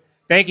drinks.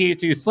 Thank you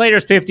to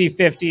Slater's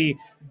 50-50,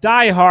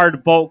 Die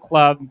Hard Boat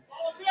Club.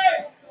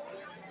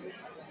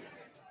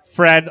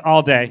 Fred,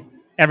 all day,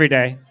 every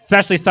day,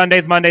 especially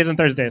Sundays, Mondays, and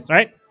Thursdays,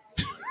 right?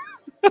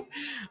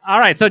 All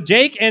right, so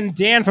Jake and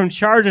Dan from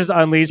Chargers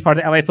Unleashed, part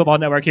of the LA Football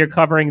Network here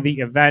covering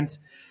the event.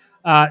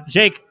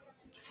 Jake,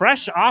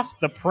 fresh off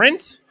the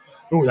print.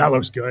 Oh, that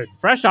looks good.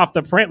 Fresh off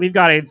the print, we've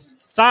got a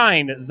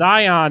signed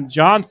Zion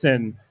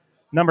Johnson,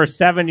 number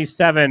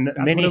 77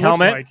 mini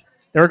helmet. Like.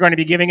 They're going to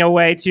be giving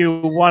away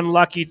to one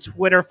lucky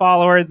Twitter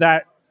follower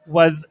that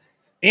was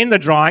in the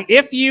drawing.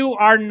 If you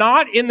are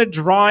not in the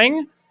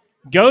drawing,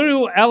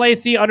 go to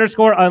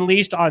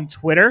LAC_Unleashed on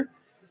Twitter.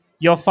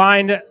 You'll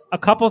find a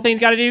couple things you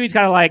got to do. He's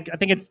got to I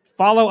think it's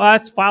follow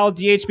us, follow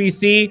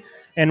DHBC,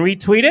 and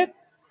retweet it.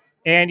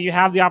 And you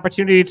have the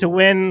opportunity to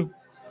win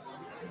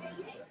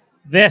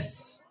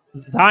this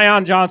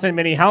Zion Johnson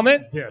mini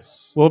helmet.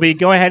 Yes. We'll be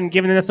go ahead and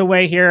giving this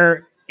away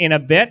here in a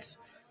bit.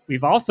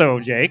 We've also,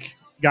 Jake,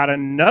 got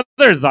another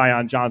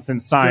Zion Johnson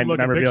signed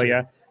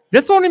memorabilia.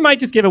 This one we might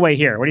just give away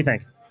here. What do you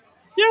think?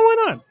 Yeah, why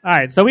not? All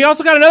right, so we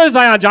also got another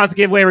Zion Johnson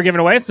giveaway we're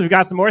giving away, so we've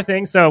got some more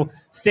things, so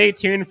stay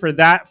tuned for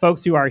that,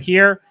 folks who are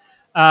here.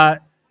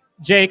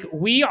 Jake,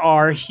 we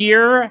are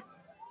here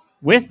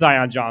with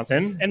Zion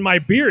Johnson. And my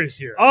beer is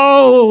here.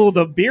 Oh,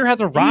 the beer has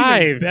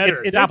arrived.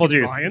 It's apple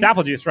juice. It's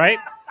apple juice, right?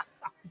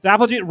 It's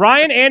apple juice.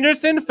 Ryan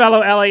Anderson,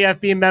 fellow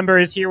LAFB member,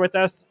 is here with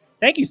us.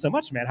 Thank you so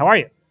much, man. How are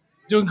you?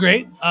 Doing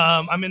great.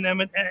 I'm in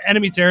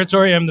enemy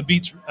territory. I'm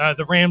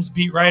the Rams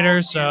beat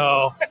writer.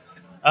 So,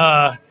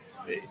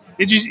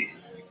 did you see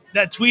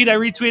that tweet I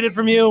retweeted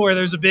from you where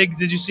there's a big?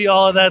 Did you see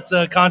all of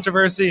that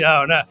controversy?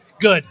 Oh no,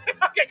 good.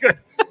 Okay, good.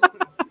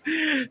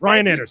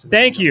 Ryan Anderson,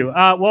 thank you.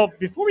 Well,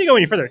 before we go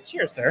any further,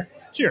 cheers, sir.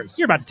 Cheers.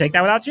 You're about to take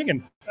that without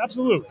chicken.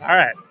 Absolutely. All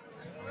right.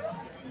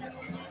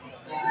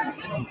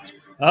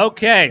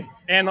 Okay,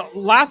 and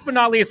last but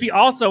not least, we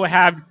also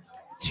have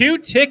 2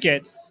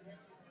 tickets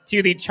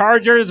to the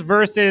Chargers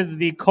versus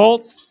the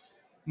Colts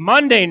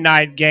Monday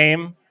night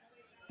game.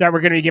 that we're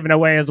going to be giving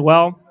away as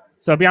well.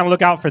 So be on the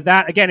lookout for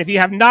that. Again, if you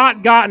have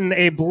not gotten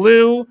a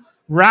blue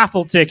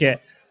raffle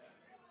ticket,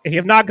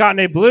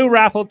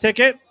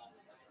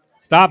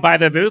 stop by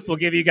the booth. We'll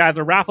give you guys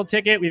a raffle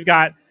ticket. We've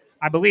got,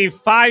 I believe,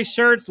 5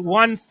 shirts,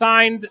 1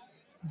 signed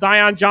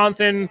Zion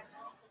Johnson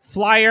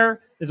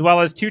flyer, as well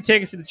as 2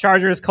 tickets to the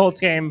Chargers Colts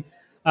game.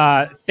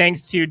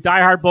 Thanks to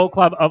Die Hard Bowl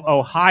Club of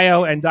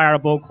Ohio and Die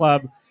Hard Bowl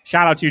Club.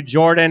 Shout out to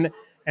Jordan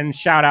and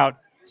shout out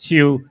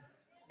to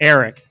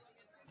Eric.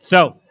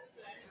 So,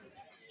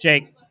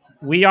 Jake,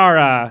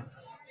 we're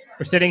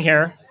sitting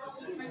here.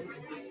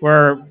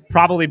 We're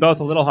probably both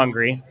a little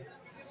hungry.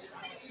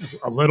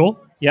 A little?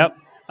 Yep.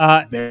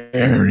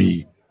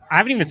 Very. I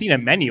haven't even seen a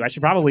menu. I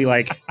should probably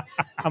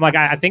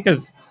I think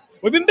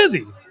We've been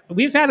busy.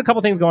 we've had a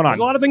couple things going on. There's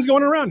a lot of things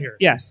going around here.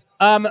 Yes.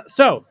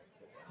 So,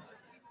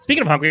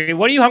 speaking of hungry,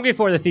 what are you hungry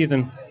for this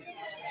season?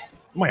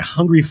 What am I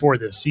hungry for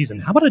this season?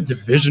 How about a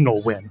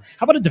divisional win?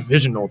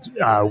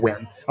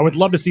 Win? I would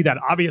love to see that.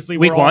 Obviously,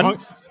 Week we're all one?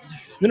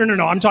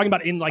 No. I'm talking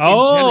about in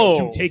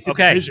general to take the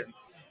division.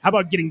 How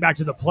about getting back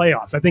to the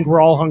playoffs? I think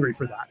we're all hungry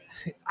for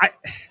that.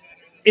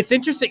 It's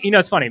interesting.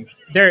 It's funny.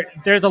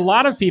 There's a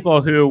lot of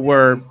people who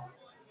were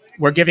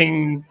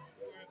giving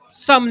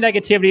some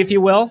negativity, if you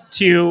will,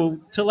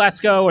 to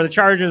Lesko or the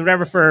Chargers,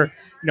 whatever, for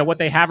what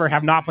they have or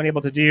have not been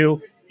able to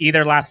do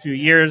either last few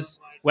years,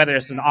 whether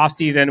it's an off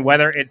season,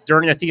 whether it's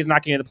during the season,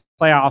 not getting to the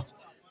playoffs.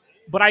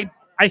 But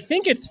I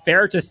think it's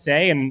fair to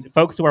say, and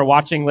folks who are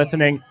watching,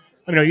 listening,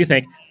 let me know what you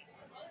think.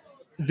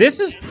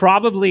 This is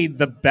probably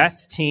the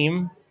best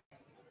team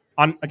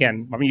I'm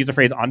going to use the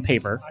phrase on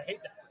paper. I hate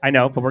that. I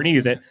know, but we're going to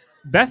use it.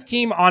 Best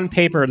team on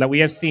paper that we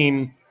have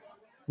seen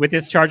with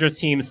this Chargers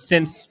team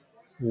since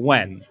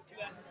when?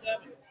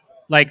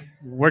 2007.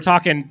 We're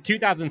talking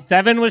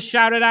 2007 was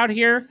shouted out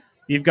here.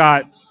 You've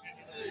got...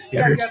 You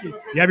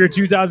have your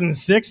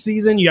 2006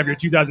 season. You have your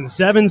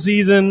 2007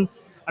 season.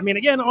 I mean,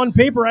 again, on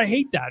paper, I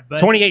hate that. But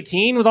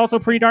 2018 was also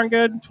pretty darn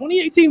good.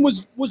 2018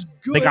 was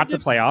good. They got to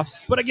the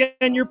playoffs. But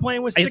again, you're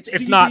playing with 6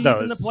 it's not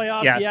those in the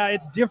playoffs. Yes. Yeah,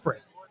 it's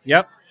different.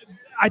 Yep.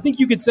 I think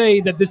you could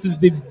say that this is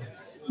the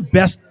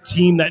best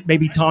team that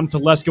maybe Tom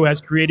Telesco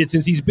has created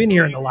since he's been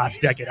here in the last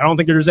decade. I don't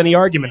think there's any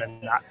argument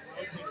in that.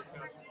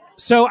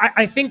 So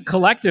I think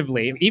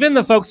collectively, even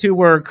the folks who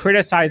were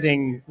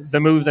criticizing the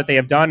moves that they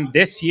have done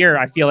this year,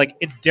 I feel like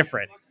it's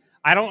different.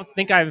 I don't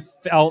think I've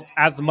felt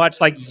as much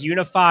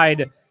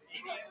unified,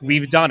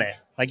 we've done it.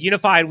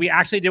 Unified, we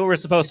actually did what we're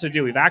supposed to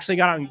do. We've actually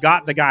got out and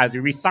got the guys. We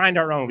re-signed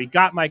our own. We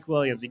got Mike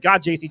Williams. We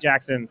got J.C.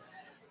 Jackson.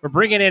 We're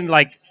bringing in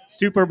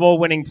Super Bowl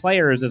winning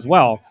players as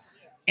well.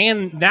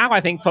 And now I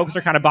think folks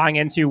are kind of buying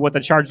into what the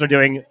Chargers are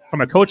doing from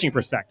a coaching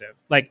perspective.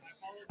 I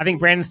think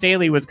Brandon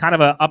Staley was kind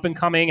of a up and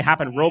coming,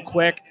 happened real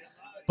quick.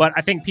 But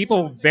I think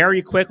people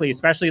very quickly,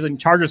 especially in the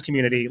Chargers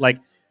community,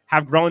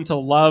 have grown to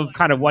love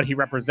kind of what he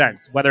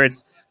represents, whether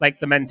it's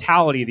the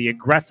mentality, the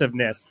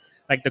aggressiveness,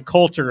 the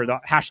culture, the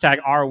hashtag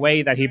our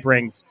way that he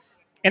brings.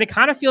 And it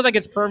kind of feels like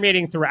it's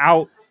permeating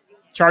throughout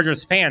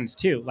Chargers fans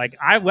too.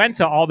 I went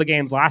to all the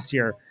games last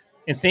year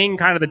and seeing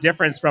kind of the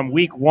difference from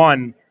week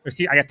 1, or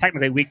I guess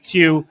technically week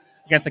 2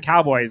 against the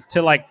Cowboys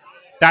to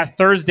that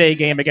Thursday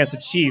game against the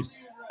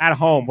Chiefs at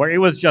home where it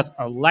was just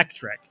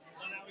electric.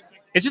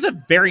 It's just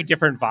a very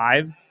different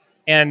vibe.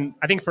 And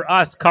I think for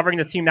us covering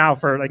this team now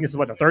for this is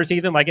the 3rd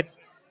season,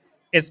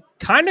 it's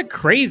kind of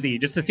crazy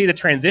just to see the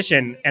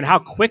transition and how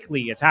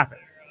quickly it's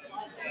happened.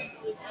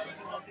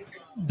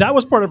 That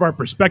was part of our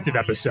perspective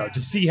episode,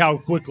 to see how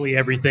quickly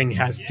everything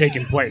has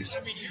taken place.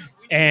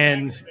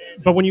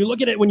 But when you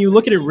look at it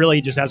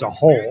really just as a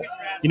whole,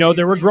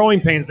 there were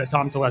growing pains that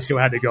Tom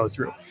Telesco had to go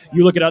through.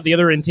 You look at the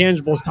other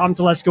intangibles, Tom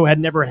Telesco had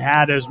never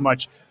had as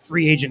much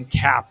free agent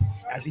cap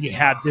as he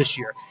had this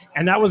year.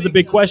 And that was the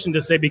big question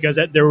to say, because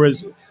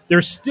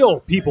there's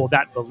still people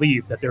that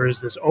believe that there is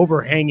this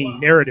overhanging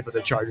narrative of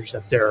the Chargers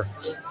that they're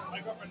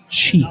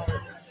cheap.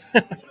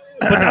 But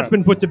that's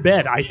been put to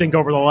bed, I think,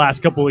 over the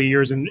last couple of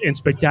years in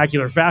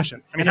spectacular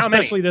fashion. I mean,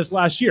 especially this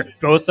last year.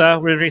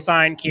 Bosa was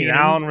re-signed. Keenan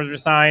Allen was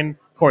re-signed.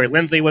 Corey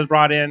Linsley was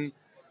brought in.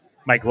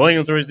 Mike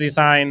Williams was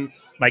re-signed.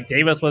 Mike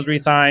Davis was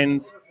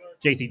re-signed.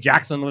 J.C.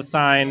 Jackson was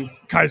signed.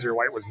 Kaiser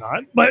White was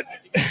not, but...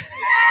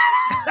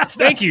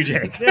 Thank you,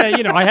 Jake.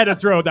 Yeah, I had to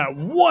throw that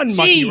one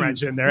monkey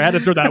wrench in there.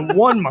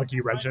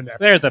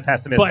 There's the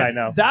pessimist but I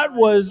know. That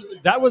was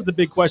the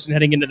big question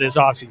heading into this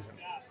offseason.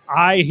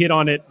 I hit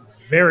on it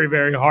very,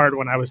 very hard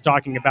when I was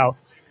talking about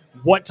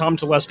what Tom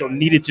Telesco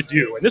needed to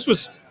do. And this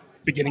was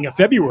beginning of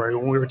February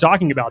when we were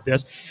talking about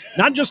this.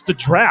 Not just the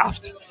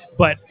draft,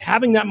 but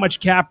having that much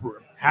cap room,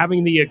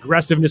 having the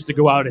aggressiveness to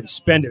go out and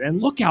spend it.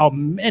 And look how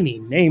many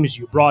names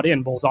you brought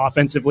in, both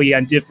offensively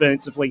and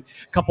defensively.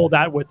 Couple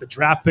that with the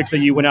draft picks that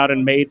you went out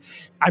and made.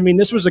 I mean,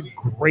 this was a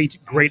great,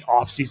 great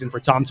offseason for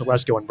Tom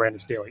Telesco and Brandon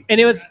Staley.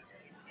 And it was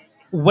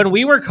when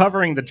we were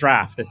covering the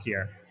draft this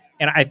year,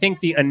 and I think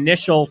the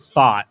initial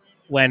thought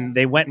when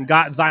they went and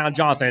got Zion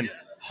Johnson,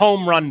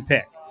 home run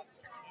pick.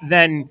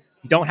 Then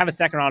you don't have a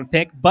second round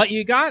pick, but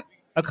you got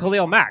a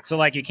Khalil Mack.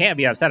 So you can't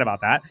be upset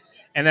about that.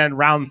 And then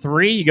round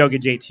 3, you go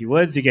get JT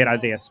Woods, you get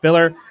Isaiah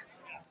Spiller.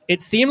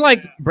 it seemed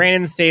like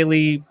Brandon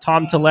Staley,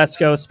 Tom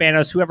Telesco,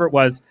 Spanos, whoever it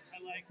was,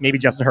 maybe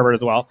Justin Herbert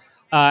as well,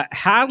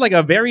 had like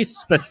a very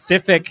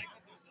specific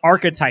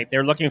archetype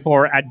they're looking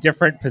for at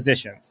different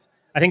positions.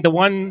 I think the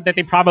one that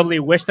they probably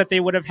wish that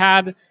they would have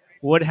had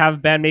would have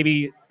been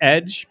maybe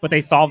edge, but they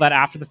solved that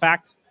after the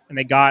fact, and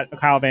they got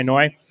Kyle Van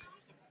Noy.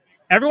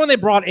 Everyone they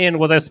brought in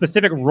was a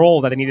specific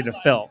role that they needed to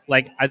fill.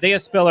 Like Isaiah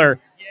Spiller,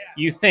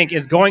 you think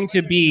is going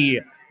to be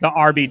the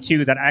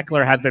RB2 that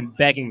Eckler has been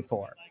begging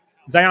for.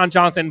 Zion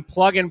Johnson,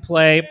 plug and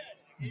play,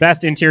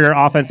 best interior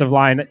offensive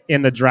line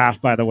in the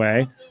draft, by the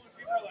way.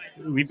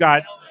 We've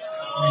got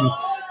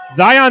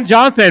Zion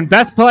Johnson,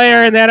 best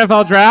player in the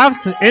NFL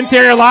draft,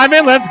 interior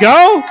lineman, let's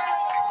go.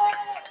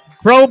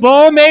 Pro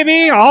Bowl,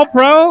 maybe, all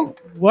pro.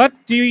 What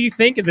do you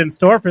think is in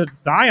store for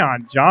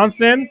Zion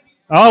Johnson?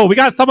 Oh, we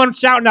got someone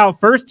shouting out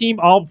first team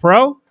all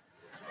pro.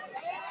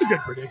 That's a good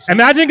prediction.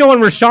 Imagine going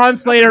Rashawn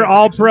Slater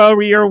all pro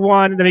year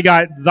one. Then we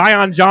got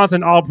Zion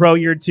Johnson all pro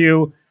year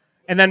two.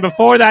 And then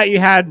before that, you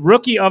had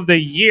rookie of the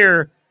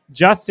year,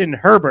 Justin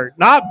Herbert.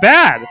 Not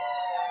bad.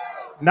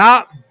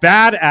 Not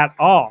bad at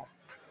all.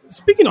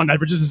 Speaking on that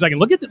for just a second,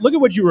 look at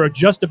what you were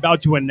just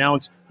about to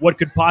announce. What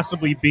could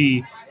possibly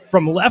be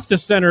from left to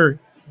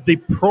center, the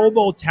Pro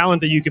Bowl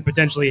talent that you could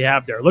potentially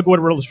have there. Look at what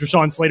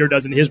Rashawn Slater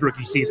does in his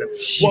rookie season.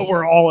 Jeez. What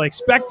we're all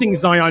expecting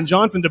Zion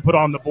Johnson to put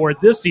on the board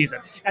this season.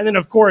 And then,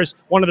 of course,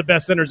 one of the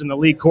best centers in the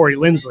league, Corey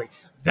Linsley.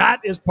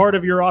 That is part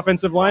of your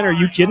offensive line. Are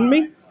you kidding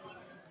me?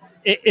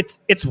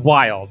 It's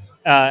wild.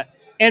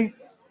 And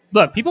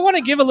look, people want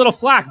to give a little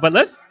flack, but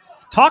let's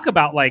talk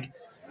about like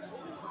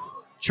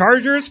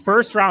Chargers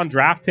first-round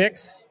draft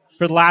picks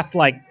for the last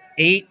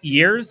 8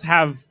 years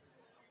have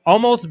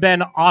almost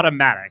been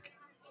automatic.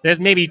 There's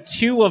maybe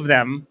two of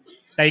them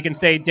that you can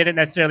say didn't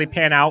necessarily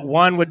pan out.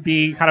 One would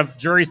be kind of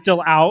jury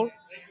still out.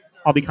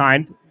 I'll be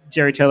kind,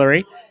 Jerry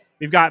Tillery.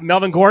 We've got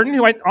Melvin Gordon,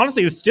 who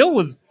honestly still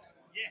was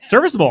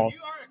serviceable.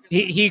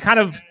 He kind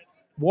of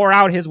wore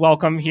out his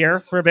welcome here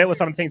for a bit with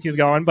some of the things he was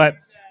going. But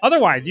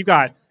otherwise, you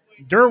got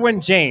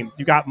Derwin James,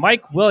 you got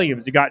Mike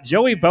Williams, you got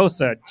Joey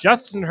Bosa,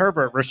 Justin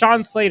Herbert,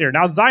 Rashawn Slater,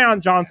 now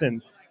Zion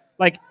Johnson.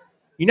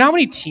 You know how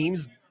many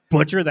teams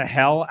butcher the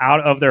hell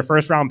out of their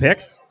first-round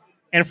picks?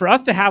 And for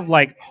us to have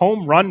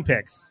home run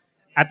picks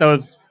at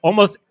those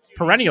almost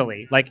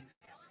perennially,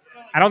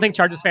 I don't think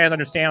Chargers fans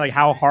understand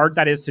how hard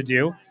that is to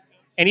do.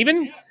 And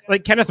even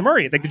Kenneth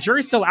Murray, the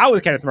jury's still out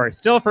with Kenneth Murray,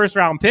 still a first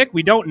round pick.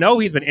 We don't know.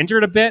 He's been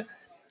injured a bit,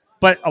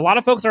 but a lot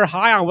of folks are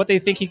high on what they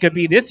think he could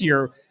be this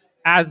year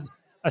as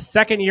a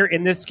second year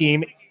in this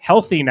scheme,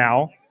 healthy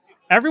now.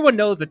 Everyone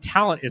knows the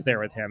talent is there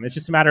with him. It's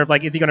just a matter of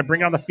is he going to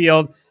bring it on the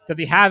field? Does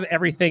he have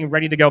everything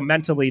ready to go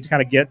mentally to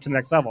kind of get to the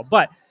next level?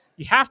 But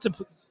you have to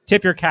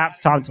tip your cap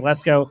to Tom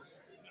Telesco.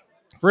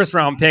 First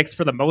round picks,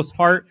 for the most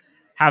part,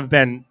 have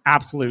been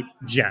absolute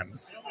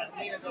gems.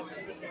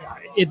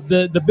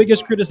 The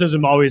biggest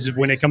criticism always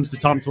when it comes to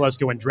Tom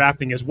Telesco and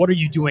drafting is what are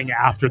you doing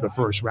after the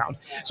first round?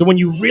 So when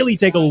you really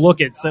take a look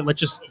at, let's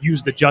just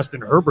use the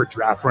Justin Herbert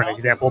draft for an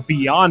example.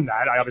 Beyond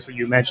that, obviously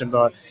you mentioned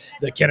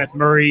the Kenneth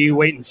Murray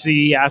wait and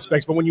see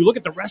aspects, but when you look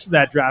at the rest of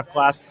that draft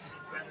class,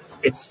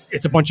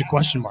 it's a bunch of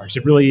question marks.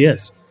 It really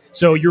is.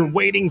 So you're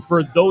waiting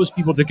for those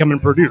people to come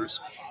and produce.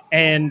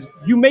 And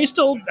you may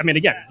still,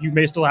 you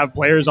may still have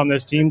players on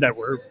this team that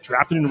were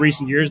drafted in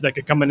recent years that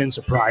could come in and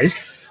surprise.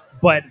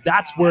 But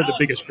that's where the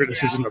biggest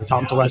criticism of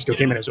Tom Telesco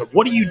came in. Is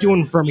what are you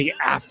doing for me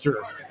after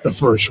the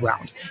first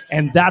round?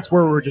 And that's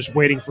where we're just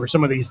waiting for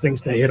some of these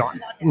things to hit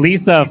on.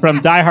 Lisa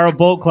from Die Hard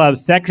Bolt Club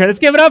Secretary. Let's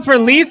give it up for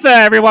Lisa,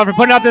 everyone, for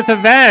putting up this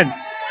event.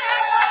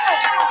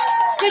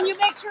 Can you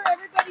make sure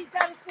everybody's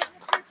got a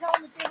signature? Tell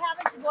them if they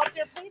haven't to go up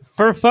there, please.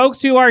 For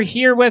folks who are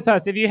here with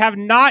us, if you have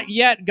not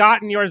yet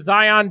gotten your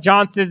Zion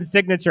Johnson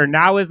signature,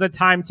 now is the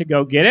time to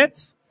go get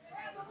it.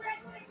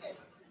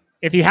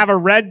 If you have a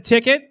red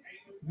ticket,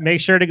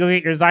 make sure to go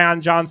get your Zion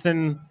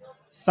Johnson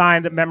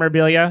signed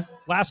memorabilia.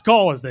 Last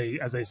call, as they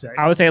say.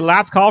 I would say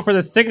last call for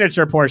the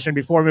signature portion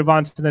before we move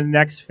on to the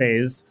next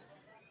phase,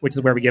 which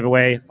is where we give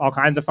away all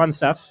kinds of fun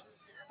stuff.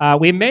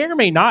 We may or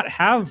may not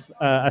have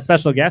a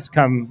special guest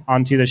come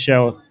onto the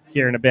show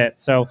here in a bit,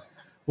 so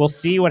we'll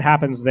see what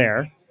happens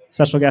there.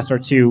 Special guest or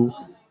two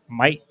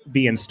might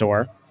be in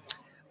store.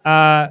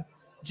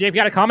 Jake, we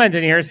got a comment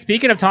in here.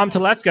 Speaking of Tom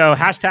Telesco,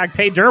 hashtag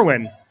pay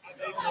Derwin.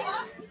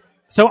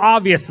 So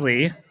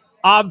obviously,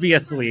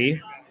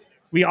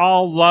 we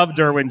all love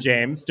Derwin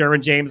James.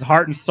 Derwin James,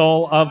 heart and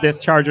soul of this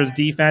Chargers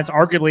defense,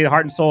 arguably the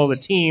heart and soul of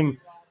the team,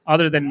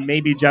 other than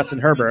maybe Justin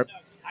Herbert.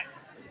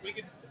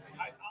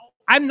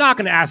 I'm not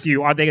going to ask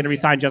you, are they going to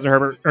resign Justin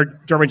Herbert or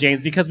Derwin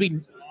James, because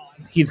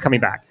he's coming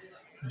back.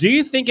 Do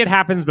you think it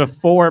happens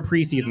before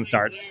preseason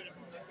starts?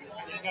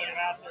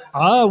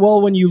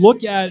 Well, when you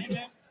look at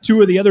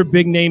two of the other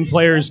big name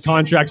players'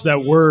 contracts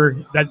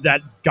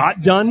that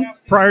got done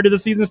prior to the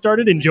season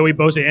started, in Joey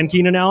Bosa and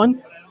Keenan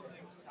Allen,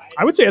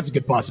 I would say that's a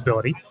good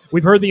possibility.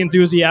 We've heard the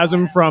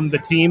enthusiasm from the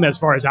team as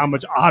far as how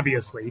much,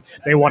 obviously,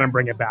 they want to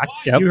bring it back.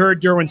 Yep. You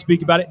heard Derwin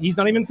speak about it. He's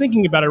not even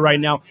thinking about it right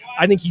now.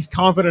 I think he's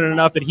confident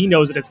enough that he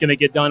knows that it's going to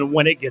get done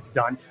when it gets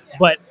done.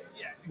 But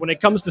when it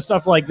comes to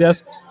stuff like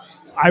this,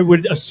 I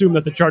would assume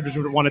that the Chargers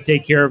would want to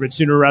take care of it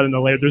sooner rather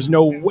than later. There's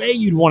no way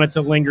you'd want it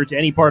to linger to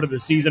any part of the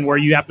season where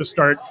you have to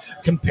start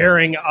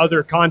comparing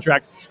other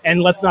contracts.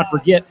 And let's not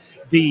forget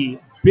the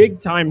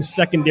big-time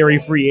secondary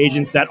free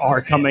agents that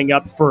are coming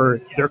up for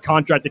their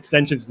contract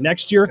extensions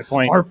next year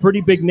are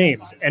pretty big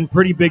names and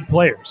pretty big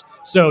players.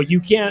 So you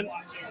can't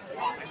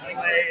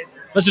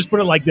 – let's just put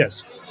it like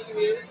this.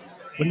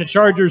 When the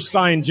Chargers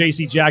signed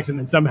J.C. Jackson,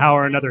 and somehow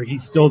or another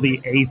he's still the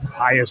 8th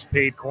highest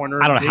paid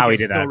corner. I don't know how he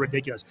did that. It's still that.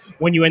 Ridiculous.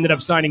 When you ended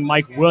up signing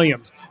Mike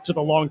Williams to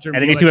the long-term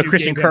and then deal you see that what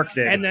Christian gave him, Kirk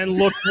did. and then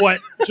look what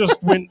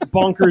just went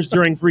bonkers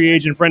during free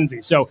agent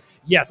frenzy. So,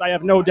 yes, I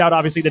have no doubt,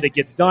 obviously, that it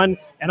gets done,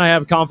 and I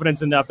have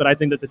confidence enough that I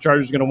think that the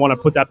Chargers are going to want to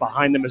put that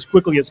behind them as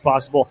quickly as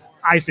possible.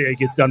 I say it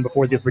gets done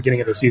before the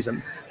beginning of the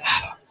season.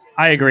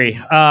 I agree.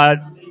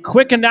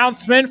 Quick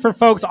announcement for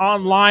folks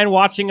online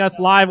watching us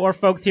live or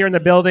folks here in the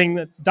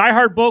building. Die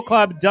Hard Boat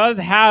Club does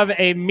have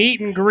a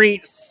meet and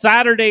greet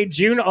Saturday,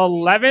 June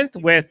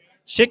 11th with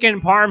Chicken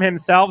Parm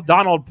himself,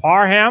 Donald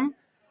Parham,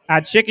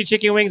 at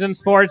Chicken Wings and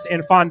Sports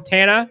in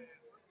Fontana.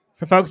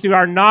 For folks who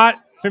are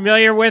not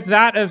familiar with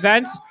that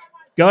event,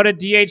 go to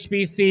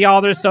DHBC.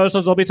 All their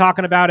socials will be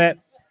talking about it.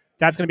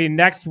 That's going to be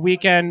next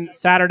weekend,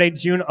 Saturday,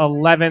 June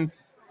 11th.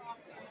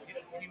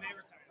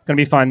 It's going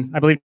to be fun. I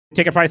believe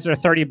ticket prices are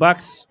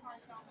 $30.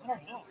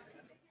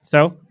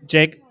 So,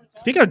 Jake,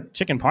 speaking of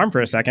chicken parm for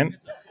a second,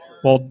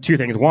 well, two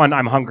things. One,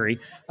 I'm hungry.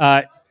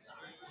 You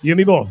and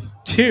me both.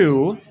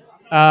 Two,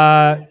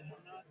 Donald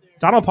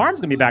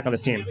Parham's going to be back on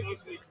this team.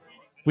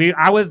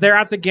 I was there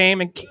at the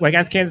game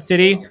against Kansas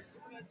City.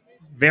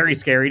 Very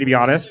scary, to be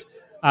honest.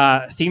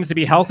 Seems to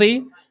be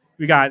healthy.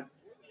 We got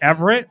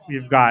Everett.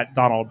 We've got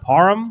Donald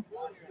Parham.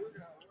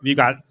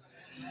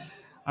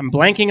 I'm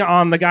blanking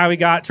on the guy we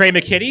got, Trey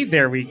McKitty.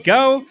 There we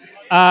go.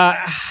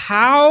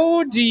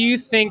 How do you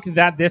think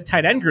that this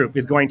tight end group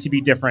is going to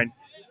be different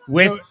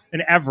with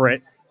an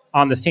Everett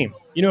on this team?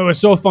 You know, it was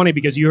so funny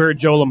because you heard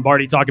Joe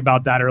Lombardi talk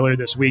about that earlier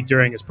this week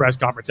during his press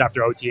conference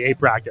after OTA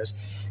practice.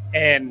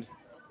 And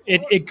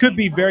it could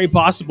be very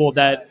possible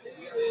that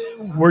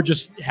we're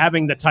just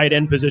having the tight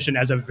end position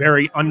as a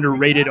very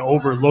underrated,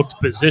 overlooked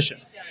position.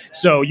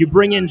 So you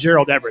bring in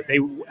Gerald Everett. They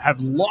have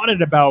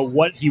lauded about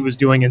what he was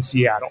doing in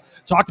Seattle,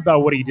 talked about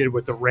what he did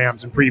with the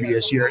Rams in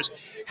previous years,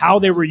 how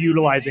they were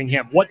utilizing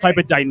him, what type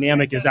of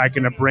dynamic is that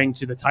going to bring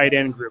to the tight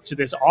end group, to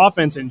this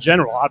offense in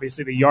general,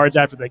 obviously the yards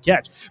after the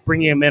catch,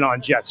 bringing him in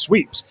on jet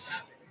sweeps,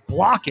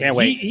 blocking.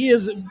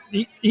 He's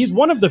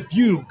one of the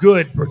few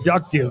good,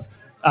 productive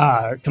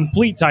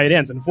complete tight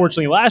ends.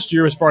 Unfortunately, last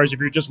year, as far as if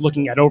you're just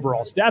looking at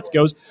overall stats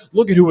goes,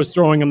 look at who was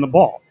throwing him the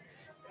ball.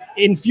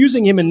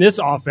 Infusing him in this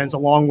offense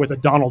along with a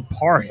Donald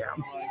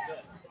Parham,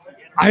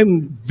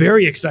 I'm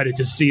very excited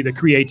to see the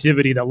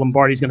creativity that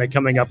Lombardi's going to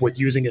coming up with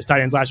using his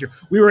tight ends last year.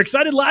 We were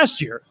excited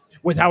last year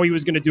with how he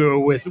was going to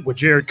do it with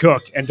Jared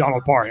Cook and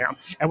Donald Parham,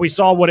 and we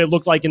saw what it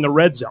looked like in the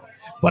red zone.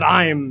 But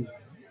I'm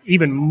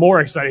even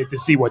more excited to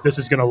see what this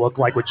is going to look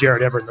like with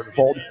Jared Everett in the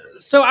fold.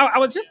 So I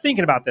was just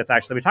thinking about this,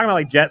 actually. We're talking about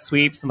like jet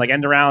sweeps and like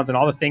end arounds and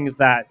all the things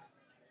that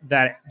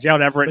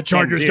Gerald Everett the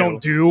Chargers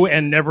don't do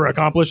and never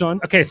accomplish on.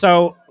 Okay,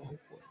 so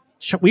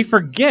we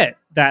forget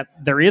that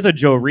there is a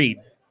Joe Reed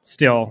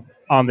still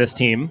on this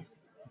team.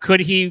 Will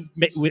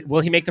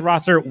he make the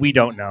roster? We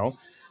don't know.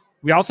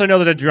 We also know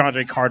that there's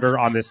DeAndre Carter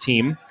on this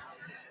team.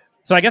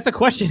 So I guess the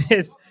question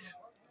is,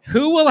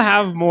 who will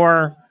have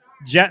more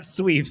jet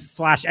sweeps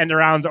 / end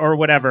arounds or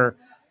whatever?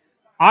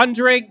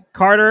 Andre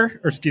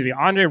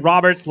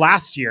Roberts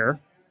last year,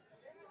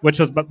 which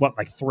was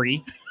like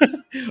 3,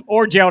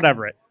 or Gerald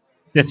Everett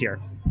this year?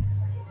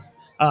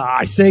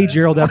 I say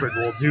Gerald Everett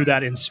will do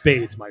that in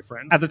spades, my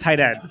friend. As a tight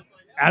end.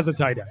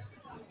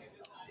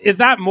 Is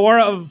that more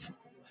of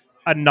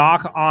a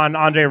knock on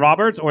Andre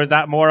Roberts, or is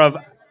that more of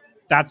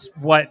that's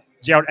what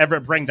Gerald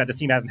Everett brings that this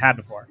team hasn't had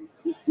before?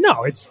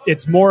 No,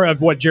 it's more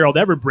of what Gerald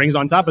Everett brings.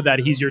 On top of that,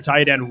 he's your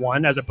tight end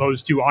 1 as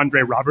opposed to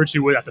Andre Roberts,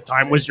 who at the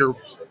time was your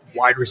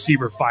wide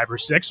receiver 5 or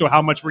 6. So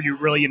how much were you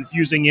really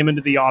infusing him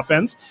into the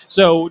offense?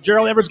 So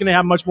Gerald Everett's going to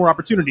have much more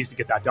opportunities to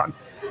get that done.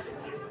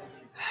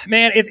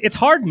 Man, it's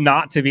hard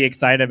not to be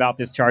excited about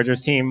this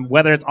Chargers team,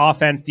 whether it's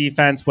offense,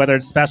 defense, whether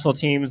it's special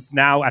teams.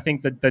 Now, I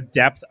think the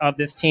depth of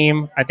this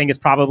team, I think, is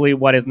probably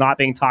what is not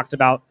being talked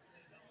about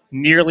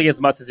nearly as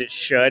much as it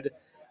should.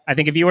 I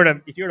think if you were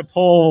to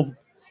poll,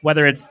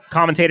 whether it's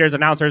commentators,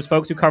 announcers,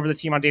 folks who cover the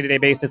team on a day-to-day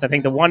basis, I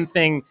think the one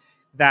thing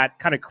that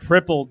kind of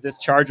crippled this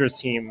Chargers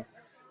team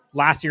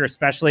last year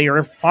especially,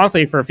 or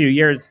honestly for a few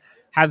years,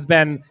 has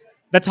been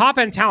the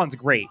top-end talent's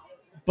great.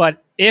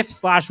 But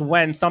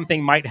if/when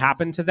something might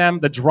happen to them,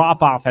 the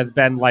drop-off has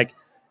been like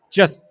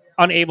just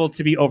unable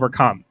to be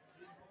overcome.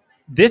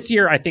 This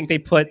year, I think they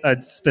put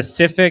a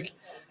specific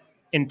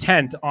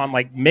intent on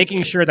like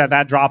making sure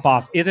that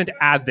drop-off isn't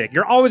as big.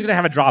 You're always going to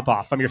have a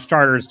drop-off from your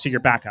starters to your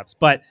backups.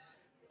 But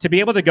to be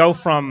able to go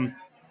from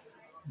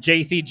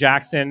J.C.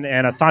 Jackson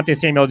and Asante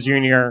Samuel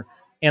Jr.,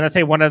 and let's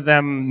say one of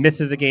them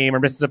misses a game or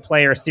misses a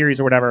play or a series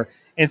or whatever,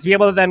 and to be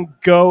able to then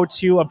go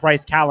to a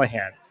Bryce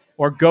Callahan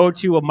or go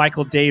to a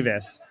Michael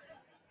Davis,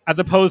 as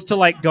opposed to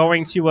like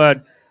going to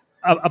a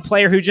a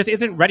player who just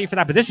isn't ready for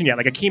that position yet,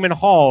 like a Keeman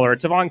Hall or a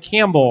Tavon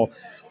Campbell.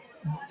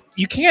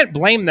 You can't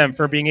blame them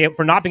for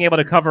not being able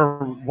to cover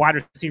wide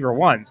receiver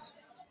ones.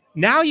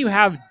 Now you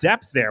have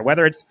depth there,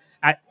 whether it's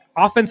at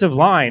offensive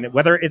line,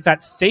 whether it's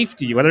at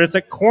safety, whether it's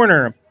at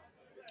corner,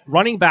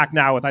 running back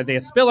now with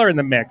Isaiah Spiller in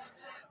the mix.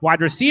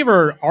 Wide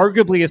receiver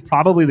arguably is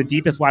probably the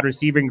deepest wide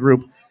receiving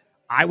group,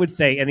 I would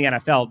say, in the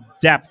NFL,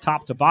 depth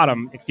top to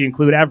bottom, if you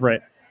include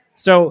Everett.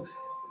 So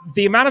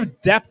the amount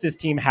of depth this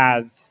team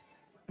has,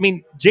 I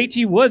mean,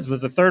 JT Woods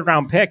was a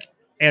 3rd-round pick,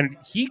 and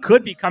he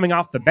could be coming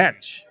off the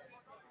bench.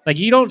 Like,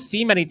 you don't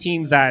see many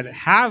teams that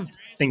have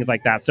things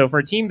like that. So for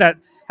a team that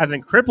has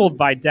been crippled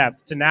by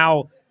depth to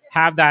now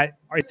have that,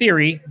 in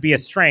theory, be a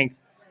strength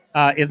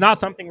is not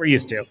something we're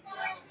used to.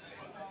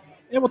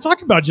 Yeah, we'll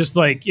talk about just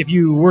like if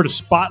you were to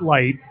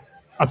spotlight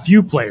a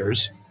few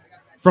players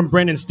from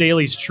Brandon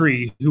Staley's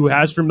tree who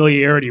has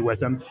familiarity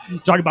with him. You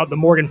talk about the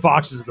Morgan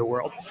Foxes of the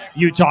world.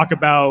 You talk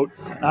about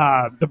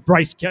the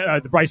Bryce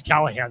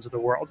Callahans of the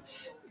world.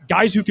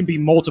 Guys who can be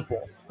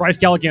multiple. Bryce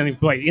Callahan can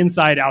play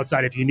inside,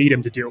 outside if you need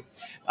him to do.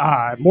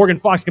 Morgan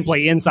Fox can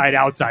play inside,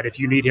 outside if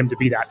you need him to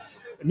be that.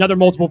 Another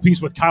multiple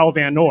piece with Kyle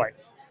Van Noy.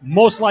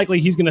 Most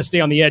likely he's going to stay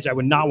on the edge. I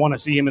would not want to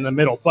see him in the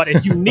middle. But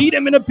if you need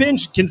him in a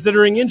pinch,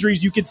 considering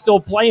injuries, you could still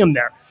play him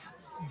there.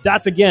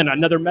 That's, again,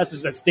 another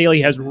message that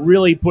Staley has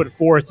really put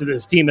forth to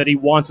this team, that he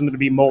wants them to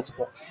be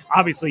multiple.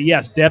 Obviously,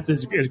 yes, depth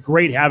is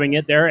great having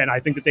it there, and I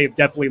think that they've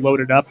definitely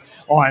loaded up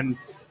on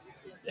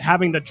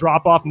having the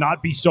drop-off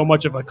not be so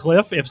much of a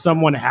cliff if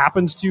someone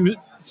happens to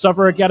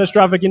suffer a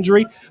catastrophic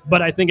injury.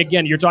 But I think,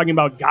 again, you're talking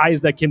about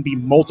guys that can be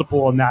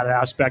multiple in that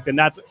aspect, and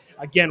that's,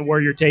 again, where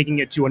you're taking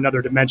it to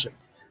another dimension.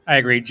 I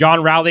agree.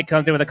 John Rowley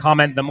comes in with a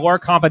comment, the more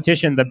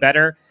competition, the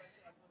better.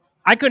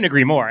 I couldn't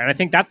agree more. And I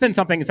think that's been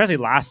something, especially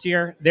last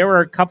year. There were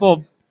a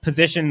couple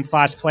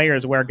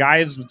position/players where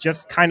guys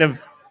just kind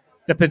of,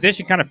 the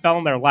position kind of fell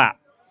in their lap.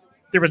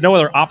 There was no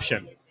other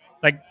option.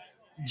 Like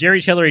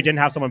Jerry Tillery didn't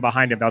have someone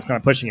behind him that was kind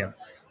of pushing him.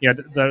 You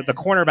know, the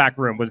cornerback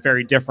room was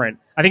very different.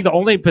 I think the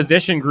only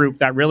position group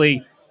that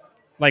really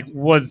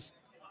was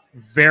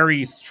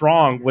very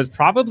strong was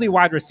probably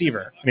wide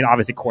receiver. I mean,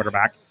 obviously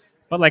quarterback,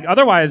 but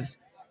otherwise,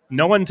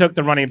 no one took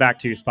the running back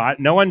 2 spot.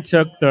 No one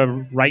took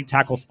the right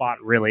tackle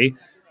spot, really.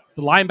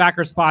 The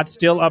linebacker spot's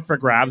still up for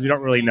grabs. We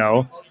don't really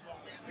know.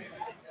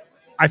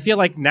 I feel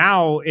like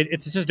now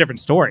it's just a different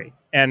story.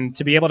 And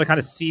to be able to kind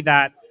of see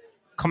that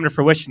come to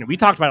fruition. We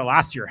talked about it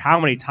last year, how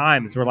many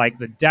times we're like,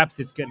 the depth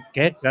is going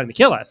to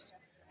kill us.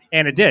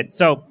 And it did.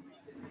 So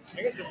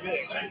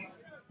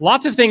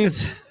lots of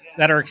things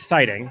that are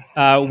exciting.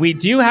 We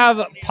do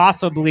have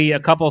possibly a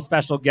couple of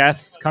special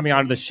guests coming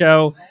onto the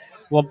show.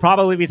 We'll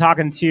probably be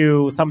talking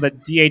to some of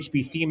the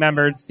DHBC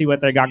members, see what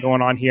they got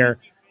going on here.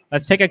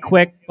 Let's take a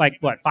quick,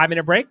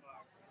 5-minute break?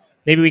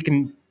 Maybe we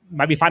can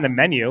find a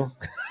menu,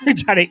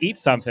 try to eat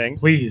something.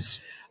 Please.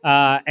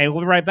 And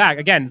we'll be right back.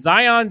 Again,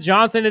 Zion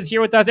Johnson is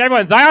here with us.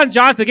 Everyone, Zion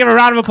Johnson, give a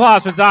round of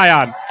applause for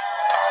Zion.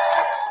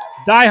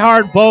 Die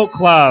Hard Boat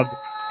Club.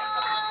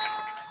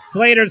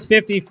 Slater's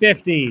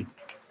 50-50.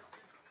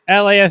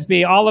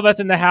 LAFB, all of us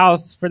in the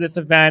house for this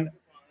event.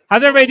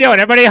 How's everybody doing?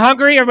 Everybody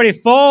hungry? Everybody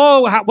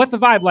full? What's the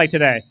vibe like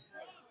today?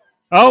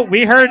 Oh,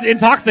 we heard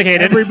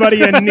intoxicated.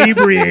 Everybody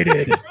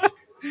inebriated.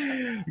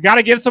 Got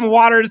to give some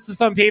waters to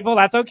some people.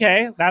 That's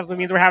okay. That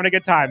means we're having a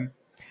good time.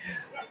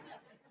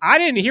 I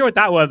didn't hear what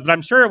that was, but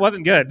I'm sure it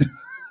wasn't good.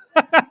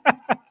 All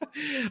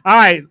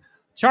right.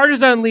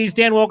 Chargers Unleashed,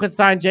 Dan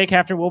Wolkenstein, Jake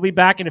Hefner. We'll be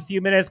back in a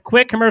few minutes.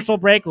 Quick commercial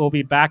break. We'll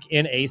be back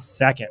in a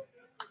second.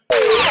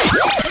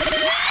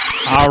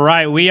 All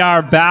right, we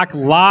are back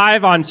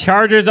live on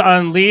Chargers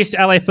Unleashed,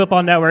 LA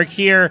Football Network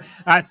here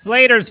at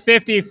Slater's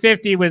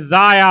 50-50 with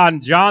Zion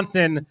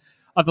Johnson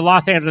of the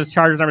Los Angeles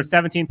Chargers, number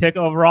 17 pick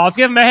overall. Let's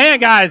give him a hand,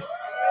 guys.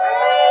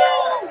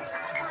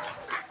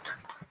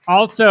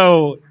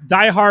 Also,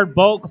 Die Hard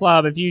Boat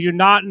Club. If you do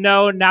not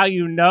know, now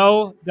you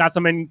know. Got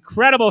some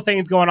incredible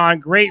things going on.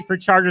 Great for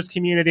Chargers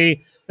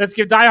community. Let's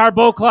give Die Hard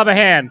Boat Club a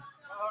hand.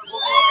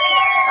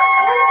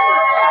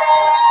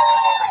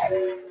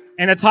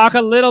 And to talk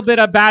a little bit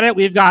about it,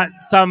 we've got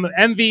some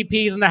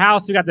MVPs in the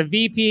house. We've got the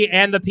VP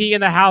and the P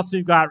in the house.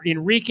 We've got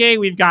Enrique.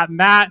 We've got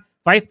Matt,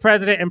 Vice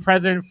President and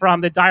President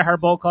from the Die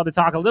Hard Boat Club, to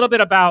talk a little bit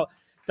about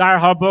Die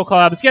Hard Boat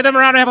Club. Let's give them a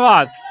round of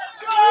applause.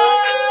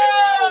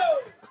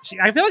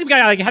 I feel like we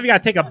got to have you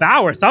guys take a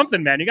bow or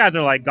something, man. You guys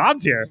are like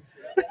gods here.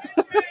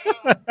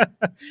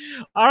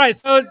 All right,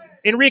 so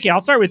Enrique, I'll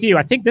start with you.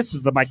 I think this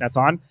is the mic that's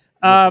on.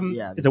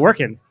 Is it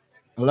working?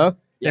 Hello?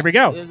 There we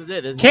go. This is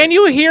it. Can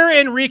you hear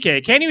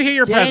Enrique? Can you hear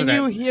your president?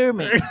 Can you hear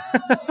me?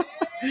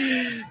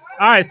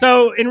 All right,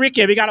 so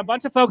Enrique, we got a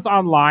bunch of folks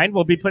online.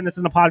 We'll be putting this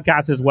in the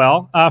podcast as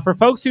well. For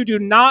folks who do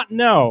not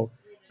know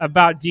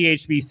about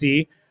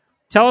DHBC,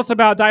 tell us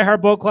about Die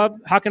Hard Boat Club.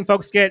 How can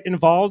folks get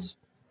involved?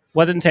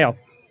 What does it entail?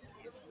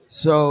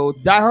 So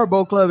Die Hard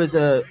Boat Club is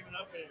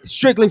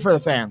strictly for the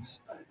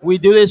fans. We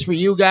do this for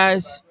you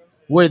guys.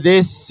 We're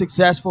this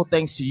successful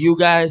thanks to you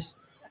guys,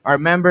 our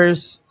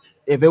members.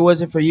 If it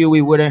wasn't for you,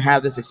 we wouldn't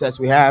have the success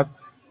we have.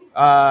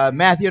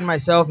 Matthew and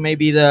myself may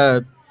be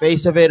the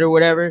face of it or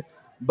whatever.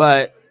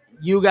 But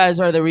you guys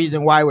are the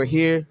reason why we're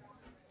here.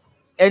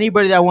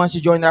 Anybody that wants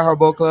to join the Heart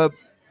Boat Club,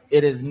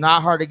 it is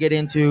not hard to get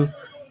into.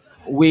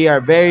 We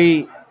are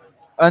very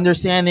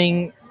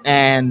understanding,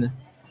 and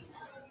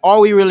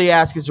all we really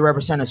ask is to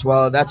represent us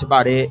well. That's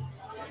about it.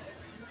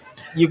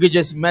 You could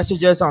just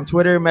message us on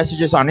Twitter,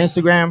 message us on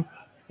Instagram,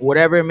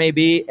 whatever it may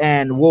be,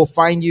 and we'll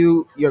find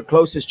you your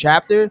closest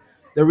chapter.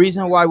 The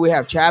reason why we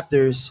have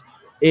chapters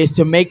is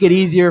to make it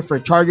easier for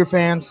Charger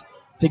fans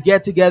to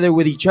get together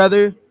with each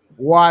other,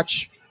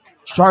 watch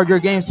Charger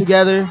games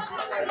together.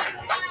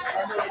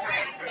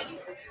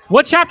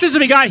 What chapters do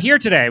we got here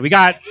today? We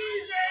got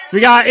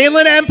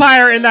Inland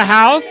Empire in the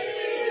house.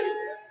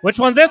 Which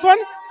one's this one?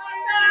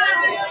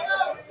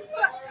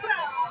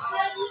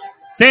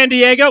 San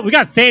Diego. We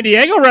got San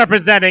Diego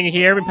representing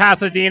here in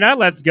Pasadena.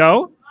 Let's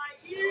go.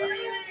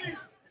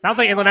 Sounds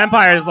like Inland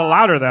Empire is a little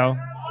louder, though.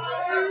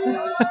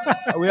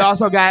 We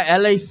also got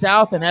LA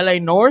South and LA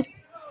North.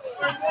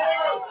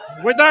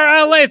 Where's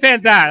our LA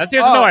fans at? Let's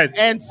hear some noise.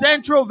 And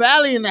Central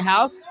Valley in the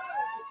house.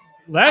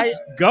 Let's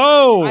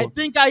go. I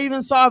think I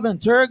even saw a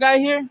Ventura guy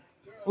here.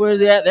 Where's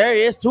he at? There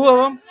he is. Two of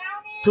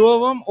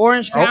them.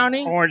 Orange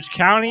County. Orange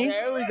County.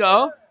 There we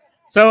go.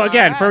 So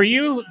again,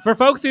 for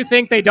folks who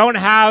think they don't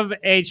have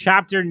a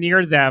chapter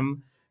near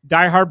them,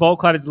 Die Hard Boat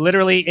Club is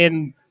literally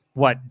in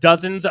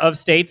dozens of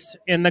states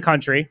in the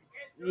country.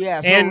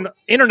 Yeah, and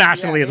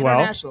internationally as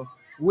well.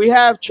 We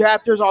have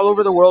chapters all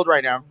over the world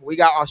right now. We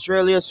got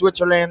Australia,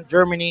 Switzerland,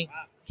 Germany,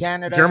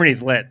 Canada.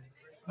 Germany's lit.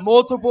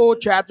 Multiple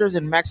chapters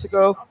in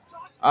Mexico.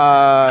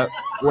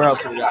 Where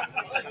else do we got?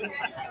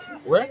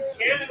 Where?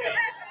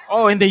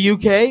 Oh, in the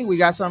UK. We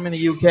got some in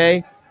the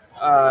UK.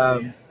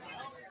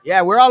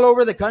 Yeah, we're all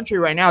over the country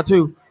right now,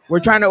 too. We're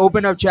trying to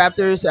open up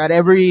chapters at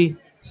every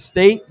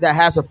state that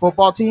has a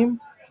football team.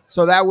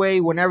 So that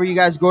way, whenever you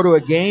guys go to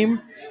a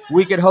game,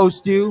 we could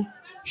host you,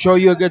 show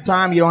you a good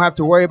time. You don't have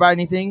to worry about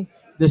anything.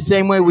 The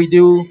same way we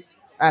do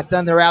at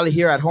Thunder Alley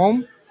here at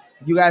home.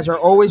 You guys are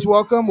always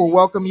welcome. We'll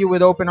welcome you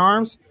with open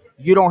arms.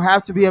 You don't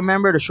have to be a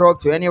member to show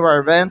up to any of our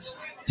events,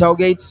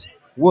 tailgates.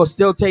 We'll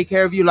still take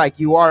care of you like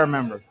you are a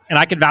member. And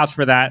I can vouch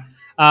for that.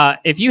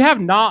 If you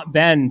have not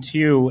been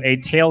to a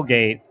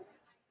tailgate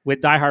with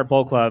Die Hard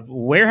Boat Club,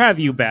 where have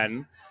you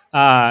been?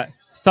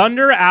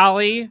 Thunder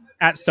Alley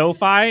at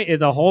SoFi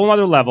is a whole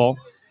other level.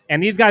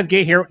 And these guys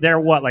get here,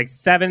 they're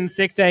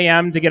 6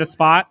 a.m. to get a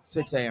spot?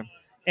 6 a.m.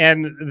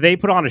 And they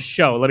put on a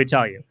show, let me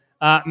tell you.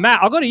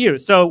 Matt, I'll go to you.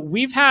 So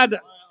we've had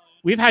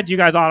you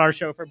guys on our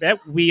show for a bit.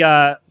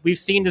 We've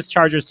seen this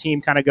Chargers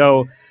team kind of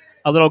go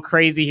a little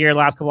crazy here the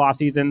last couple off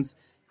seasons.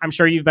 I'm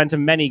sure you've been to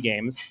many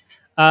games.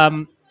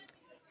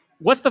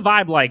 What's the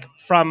vibe like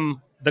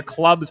from the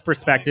club's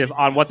perspective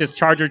on what this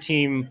Charger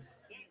team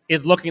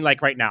is looking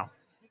like right now?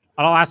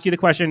 And I'll ask you the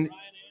question,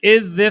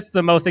 is this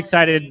the most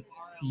excited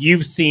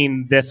you've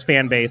seen this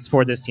fan base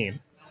for this team?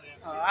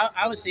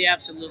 I would say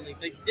absolutely.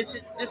 But this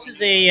is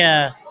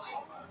the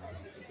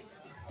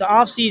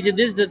off season.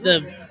 This is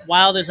the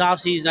wildest off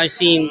season I've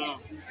seen,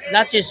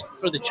 not just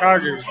for the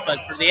Chargers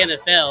but for the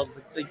NFL.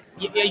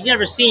 You've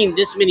never seen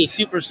this many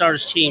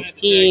superstars change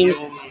teams.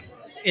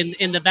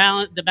 In the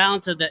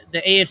balance of the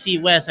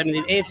AFC West. I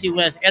mean, the AFC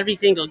West, every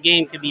single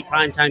game could be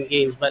primetime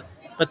games, but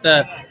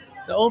the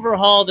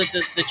overhaul that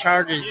the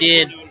Chargers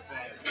did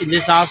in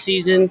this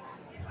offseason,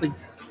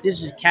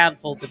 this has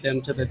catapulted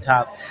them to the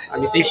top. I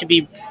mean, they should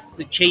be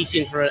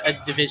chasing for a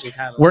division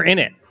title. We're in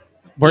it.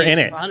 We're in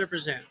it.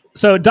 100%.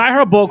 So Die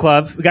Hard Boat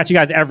Club, we got you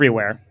guys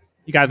everywhere.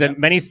 You guys in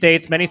many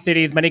states, many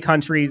cities, many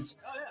countries.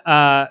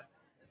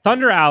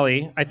 Thunder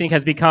Alley, I think,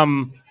 has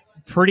become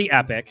pretty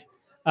epic.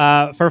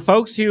 For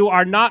folks who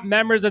are not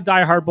members of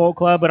Die Hard Boat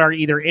Club but are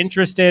either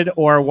interested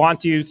or want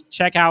to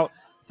check out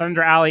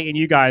Thunder Alley and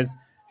you guys,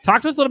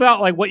 talk to us a little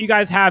about what you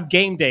guys have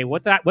game day.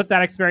 What's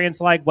that experience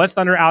like? What's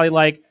Thunder Alley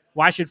like?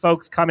 Why should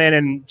folks come in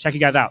and check you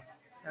guys out?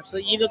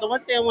 Absolutely. The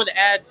one thing I want to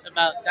add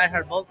about Die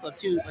Hard Boat Club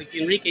too, like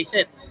Enrique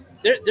said,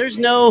 there's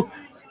no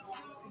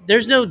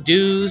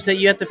dues that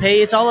you have to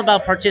pay. It's all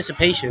about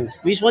participation.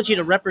 We just want you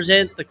to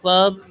represent the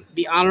club,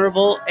 be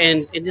honorable,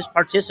 and just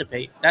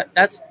participate.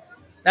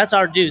 That's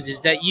our dues,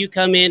 is that you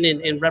come in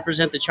and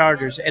represent the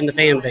Chargers and the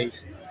fan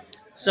base.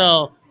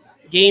 So,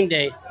 game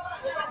day.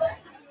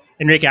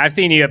 Enrique, I've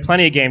seen you at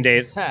plenty of game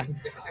days.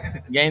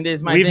 Game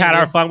days, We've had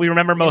our fun. We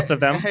remember most of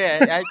them.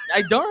 I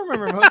don't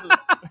remember most of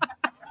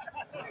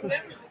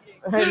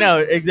them. No,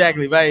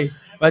 exactly. By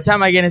the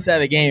time I get inside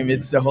the game,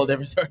 it's a whole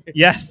different story.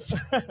 Yes.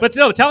 But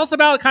no, tell us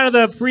about kind of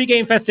the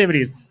pregame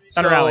festivities.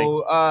 Thunder Alley.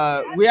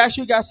 We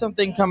actually got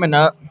something coming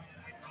up.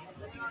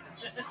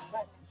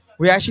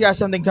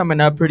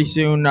 Pretty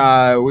soon.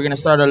 We're going to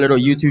start a little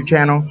YouTube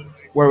channel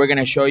where we're going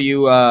to show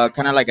you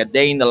kind of like a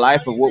day in the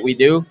life of what we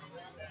do.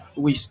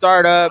 We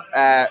start up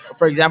at,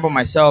 for example,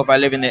 myself, I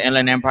live in the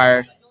Inland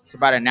Empire. It's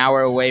about an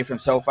hour away from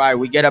SoFi.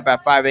 We get up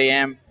at 5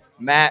 a.m.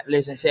 Matt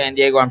lives in San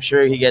Diego. I'm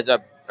sure he gets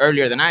up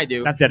earlier than I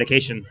do. That's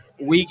dedication.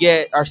 We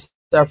get our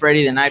stuff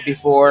ready the night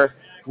before.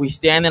 We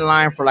stand in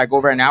line for like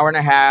over an hour and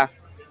a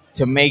half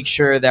to make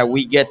sure that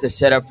we get the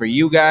setup for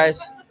you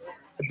guys.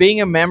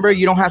 being a member,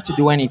 you don't have to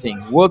do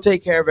anything. We'll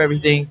take care of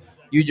everything.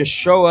 You just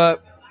show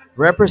up,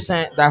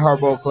 represent Die Hard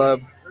Bowl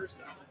Club,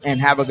 and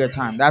have a good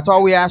time. That's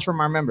all we ask from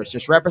our members.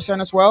 Just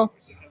represent us well.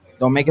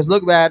 Don't make us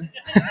look bad.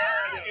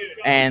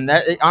 And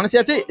that, honestly,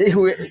 that's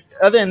it.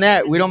 Other than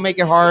that, we don't make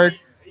it hard.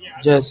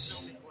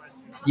 Just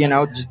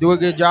do a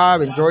good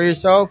job. Enjoy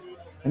yourself.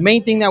 The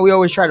main thing that we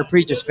always try to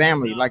preach is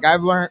family. Like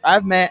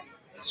I've met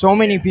so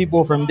many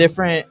people from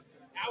different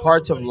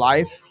parts of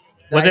life.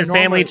 Was it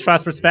family,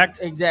 trust, respect?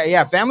 Exactly.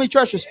 Yeah, family,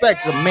 trust,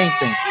 respect is the main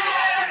thing.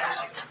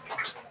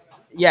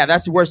 Yeah,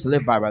 that's the worst to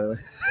live by the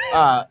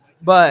way.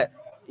 But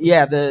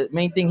yeah, the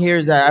main thing here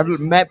is that I've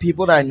met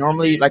people that I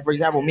normally, like for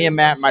example, me and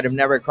Matt might have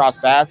never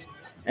crossed paths,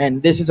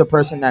 and this is a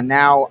person that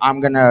now I'm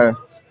gonna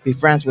be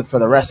friends with for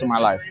the rest of my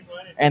life.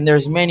 And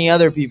there's many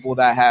other people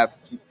that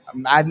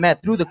I've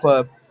met through the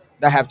club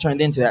that have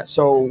turned into that.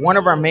 So one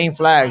of our main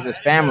flags is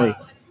family,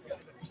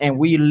 and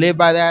we live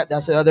by that.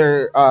 That's the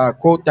other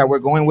quote that we're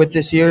going with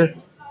this year.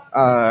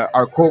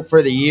 Our quote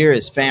for the year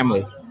is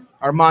family.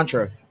 Our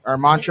mantra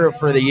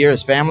for the year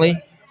is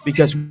family,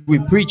 because we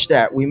preach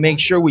that. We make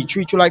sure we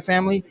treat you like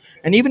family.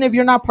 And even if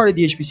you're not part of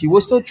the HBC,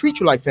 we'll still treat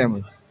you like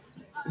family.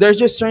 There's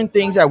just certain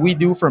things that we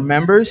do for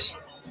members,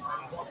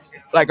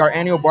 like our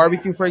annual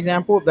barbecue, for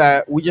example,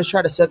 that we just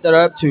try to set that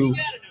up to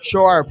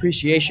show our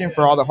appreciation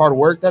for all the hard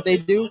work that they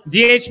do.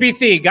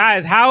 DHBC,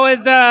 guys,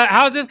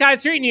 how's this guy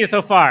treating you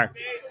so far?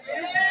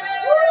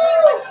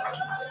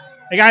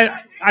 Hey, guys,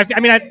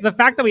 the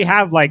fact that we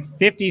have like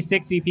 50,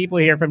 60 people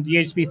here from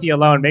DHBC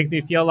alone makes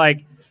me feel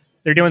like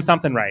they're doing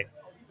something right.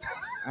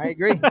 I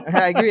agree.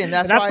 And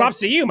that's why, props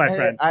to you, my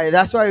friend.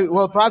 That's why,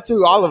 props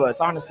to all of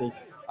us, honestly.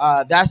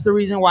 That's the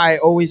reason why I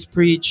always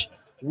preach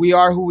we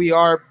are who we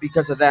are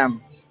because of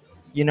them.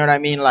 You know what I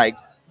mean? Like,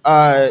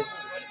 I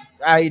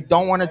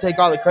don't want to take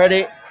all the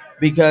credit,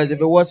 because if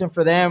it wasn't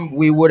for them,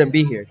 we wouldn't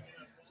be here.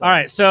 So. All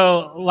right,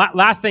 so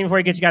last thing before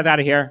we get you guys out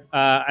of here,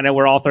 I know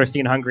we're all thirsty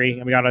and hungry,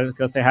 and we got to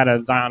go say hi to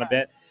Zion a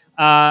bit.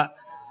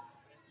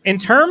 In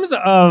terms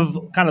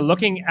of kind of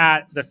looking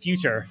at the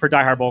future for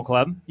Die Hard Bowl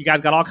Club, you guys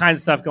got all kinds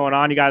of stuff going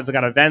on. You guys have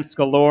got events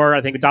galore.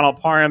 I think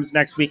Donald Parham's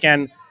next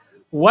weekend.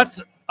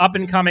 What's up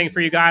and coming for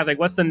you guys? Like,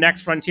 what's the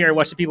next frontier?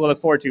 What should people look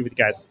forward to with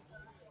you guys?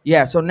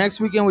 Yeah, so next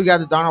weekend we got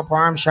the Donald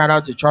Parham. Shout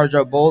out to Charge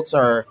Up Bolts,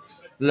 our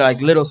like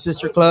little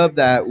sister club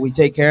that we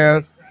take care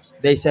of.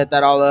 They set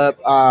that all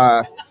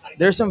up.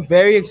 There's some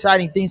very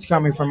exciting things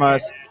coming from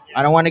us.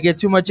 I don't want to get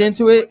too much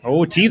into it.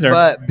 Oh, teaser.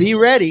 But be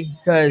ready,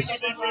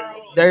 because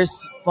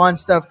there's fun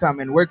stuff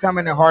coming. We're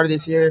coming in hard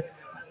this year.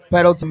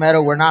 Pedal to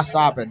metal. We're not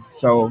stopping.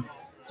 So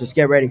just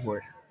get ready for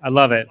it. I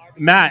love it.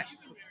 Matt,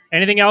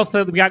 anything else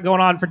that we got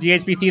going on for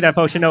DHBC that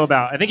folks should know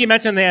about? I think you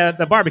mentioned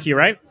the barbecue,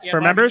 right? Yeah,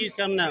 for members? Barbecue's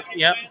coming up.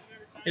 Yep.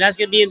 And that's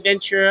going to be in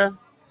Ventura.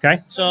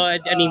 Okay. So, I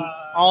mean,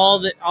 all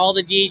the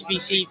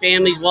DHBC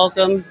families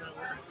welcome.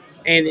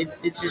 And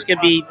it's just going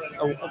to be,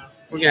 we're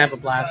going to have a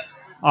blast.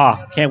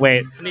 Oh, can't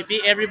wait. I mean,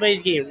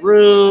 everybody's getting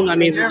room. I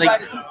mean,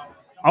 like...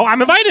 Oh,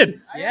 I'm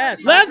invited.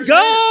 Yes. 100%. Let's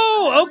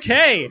go.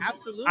 Okay.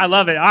 Absolutely. I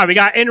love it. All right, we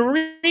got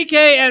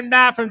Enrique and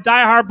Matt from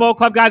Die Hard Bowl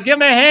Club. Guys, give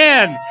them a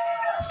hand.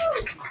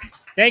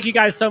 Thank you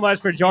guys so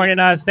much for joining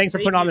us. Thanks for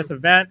putting on this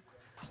event.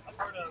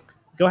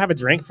 Go have a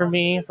drink for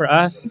me, for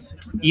us.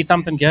 Eat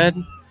something good.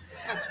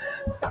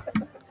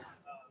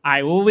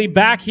 I will be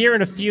back here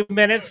in a few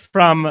minutes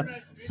from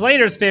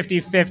Slater's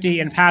 50-50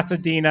 in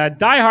Pasadena.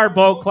 Die Hard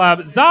Bowl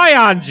Club,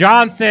 Zion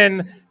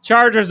Johnson,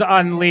 Chargers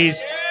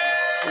Unleashed.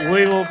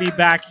 We will be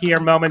back here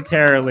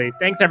momentarily.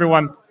 Thanks,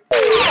 everyone.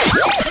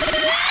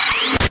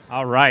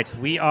 All right,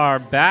 we are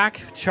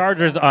back.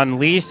 Chargers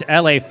Unleashed,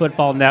 LA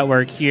Football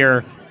Network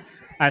here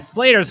at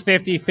Slater's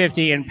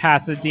 50-50 in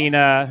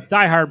Pasadena.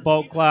 Die Hard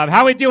Boat Club.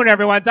 How we doing,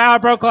 everyone? Die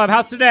Hard Boat Club,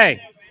 how's today?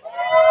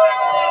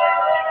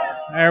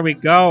 There we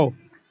go.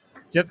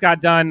 Just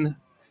got done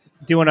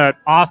doing an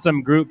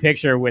awesome group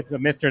picture with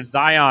Mr.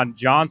 Zion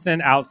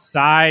Johnson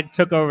outside.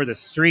 Took over the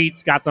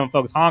streets, got some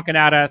folks honking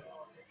at us.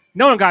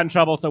 No one got in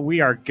trouble, so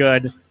we are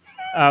good.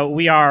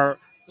 We are...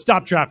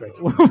 Stop traffic.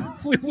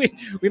 we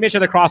made sure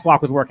the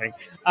crosswalk was working.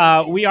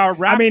 We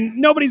are... I mean,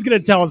 nobody's going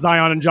to tell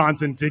Zion and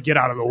Johnson to get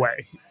out of the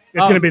way.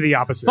 It's going to be the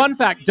opposite. Fun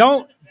fact,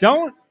 don't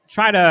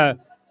try to,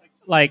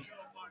 like,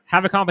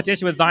 have a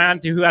competition with Zion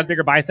to who has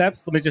bigger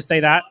biceps. Let me just say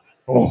that.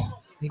 Oh.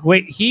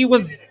 Wait, he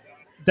was...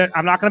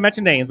 I'm not going to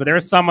mention names, but there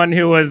was someone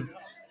who was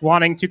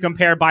wanting to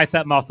compare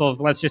bicep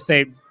muscles. Let's just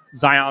say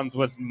Zion's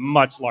was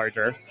much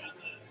larger.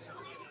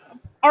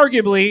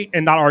 Arguably,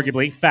 and not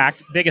arguably,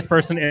 fact, biggest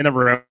person in the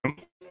room.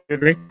 You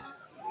agree?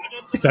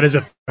 That is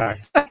a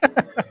fact.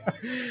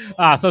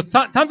 So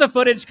tons of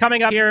footage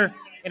coming up here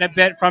in a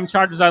bit from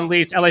Chargers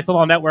Unleashed, LA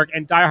Football Network,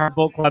 and Die Hard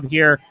Boat Club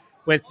here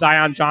with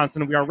Zion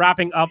Johnson. We are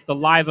wrapping up the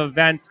live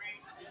event.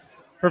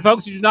 For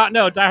folks who do not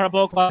know, Die Hard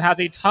Boat Club has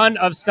a ton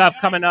of stuff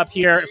coming up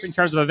here in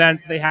terms of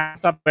events. They have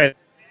stuff with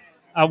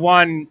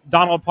one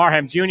Donald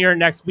Parham Jr.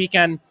 next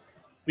weekend.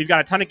 We've got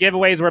a ton of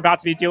giveaways we're about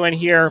to be doing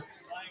here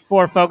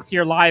for folks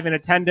here live in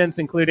attendance,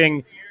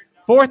 including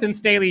 4th and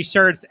Staley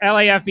shirts,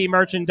 LAFB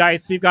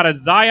merchandise. We've got a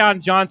Zion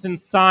Johnson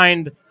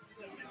signed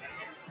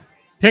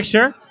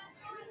picture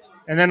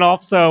And then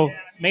also,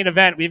 main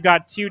event, we've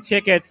got 2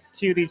 tickets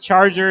to the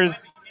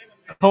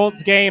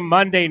Chargers-Colts game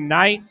Monday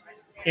night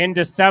in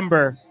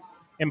December.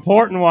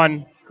 Important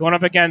one, going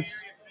up against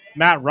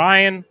Matt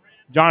Ryan,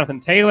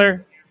 Jonathan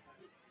Taylor.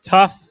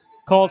 Tough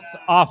Colts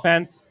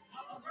offense.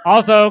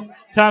 Also,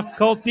 tough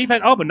Colts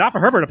defense. Oh, but not for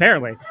Herbert,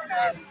 apparently.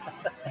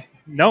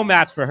 No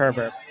match for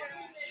Herbert.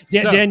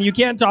 Dan, you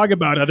can't talk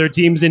about other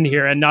teams in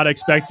here and not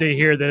expect to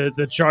hear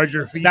the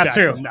Charger feedback. That's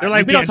true. From that. They're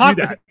like, You we don't can't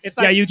talk. that. It's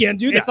like, Yeah, you can't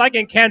do that. It's like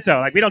in Kento.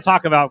 Like, we don't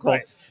talk about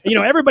Colts. You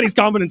know, everybody's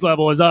confidence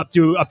level is up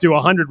to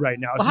 100 right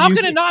now. Well, So how you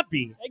can it can't- not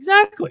be?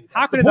 Exactly.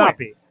 How That's can the it not point.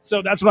 be?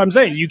 So that's what I'm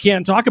saying. You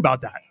can't talk about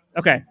that.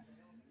 Okay.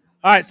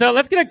 All right, so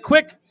let's get a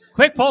quick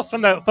pulse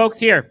from the folks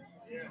here.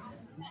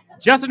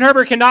 Justin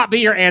Herbert cannot be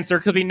your answer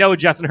because we know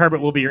Justin Herbert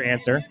will be your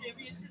answer.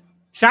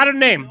 Shout out a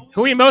name.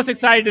 Who are you most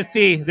excited to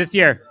see this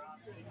year?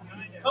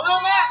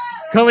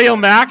 Khalil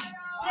Mack.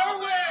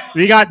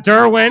 We got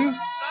Derwin.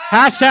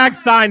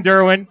 Hashtag sign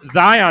Derwin.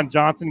 Zion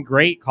Johnson.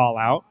 Great call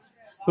out.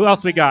 Who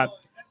else we got?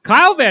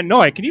 Kyle Van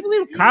Noy. Can you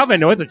believe Kyle Van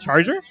Noy is a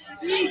Charger?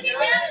 Great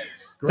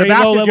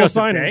Sebastian low-level Joseph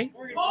signing. Day.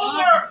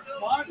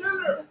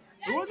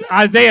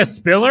 Isaiah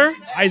Spiller.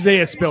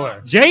 Isaiah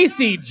Spiller.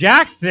 J.C.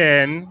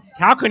 Jackson.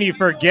 How can you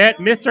forget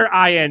Mr.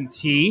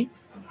 INT?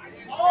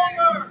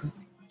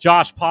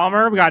 Josh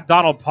Palmer. We got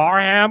Donald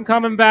Parham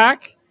coming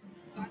back.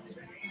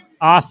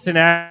 Austin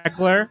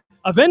Eckler.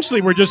 Eventually,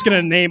 we're just going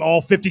to name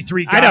all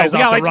 53 guys. I know. We off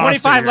got the like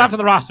 25 roster left here. on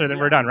the roster, then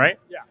we're done, right?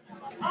 Yeah.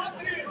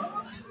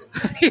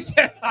 He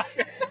said,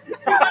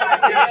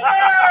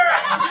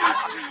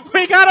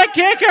 we got a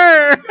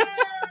kicker.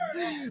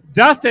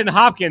 Dustin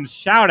Hopkins,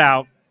 shout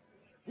out.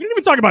 We didn't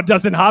even talk about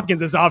Dustin Hopkins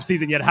this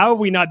offseason yet. How have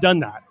we not done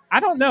that? I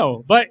don't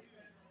know, but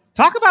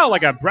talk about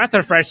like a breath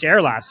of fresh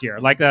air last year.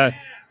 Like the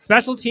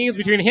special teams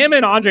between him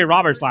and Andre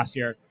Roberts last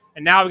year,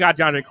 and now we got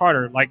DeAndre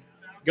Carter. Like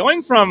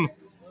going from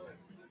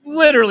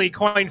literally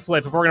coin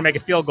flip if we're going to make a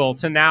field goal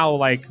to now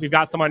like we've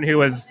got someone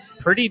who is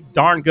pretty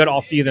darn good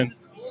all season.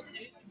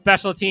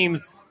 Special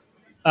teams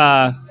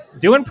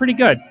doing pretty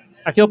good.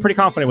 I feel pretty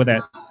confident with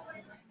it.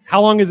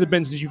 How long has it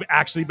been since you've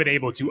actually been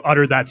able to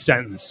utter that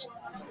sentence?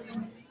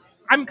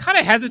 I'm kind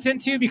of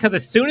hesitant to because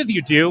as soon as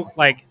you do,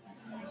 like,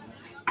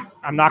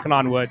 I'm knocking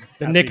on wood.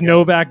 The as Nick we go.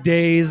 Novak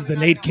days, the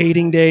Nate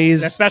Kading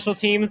days. The special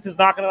teams is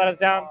not going to let us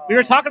down. We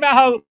were talking about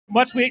how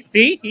much we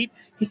see.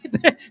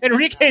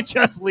 Enrique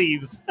just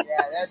leaves.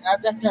 Yeah,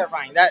 that's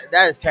terrifying.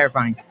 That is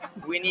terrifying.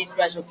 We need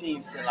special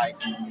teams to like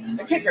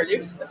the kicker,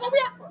 dude. That's all we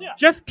ask for. Yeah.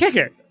 Just kick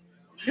it.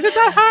 Is it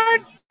that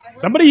hard?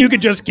 Somebody who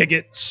could just kick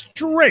it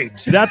straight.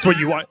 So that's what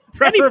you want.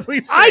 Preferably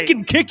I straight.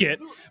 can kick it,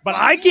 but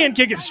I can't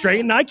kick it straight,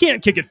 and I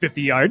can't kick it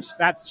 50 yards.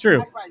 That's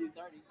true.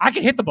 I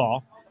can hit the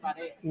ball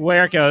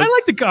where it goes. I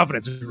like the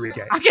confidence of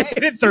Enrique. I can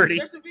hit it 30.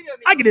 There's a video of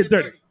me. I can hit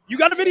 30. You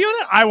got a video of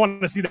that? I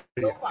want to see that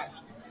video.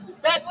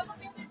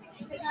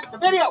 The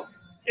video.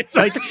 It's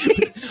like,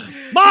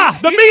 Ma,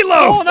 the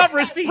meatloaf! Pulling up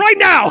receipts. Right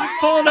now!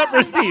 Pulling up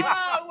receipts.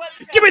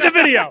 Give me the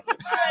video!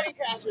 Wedding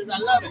crashers, I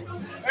love it.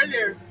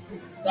 Earlier,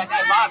 that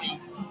guy Bobby.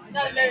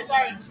 No,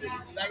 sorry. That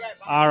guy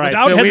Bobby. All right.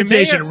 Without so we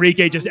hesitation, made it.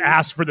 Enrique just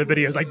asked for the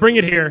videos. Like, bring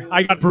it here.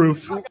 I got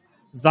proof.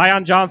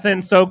 Zion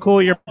Johnson, so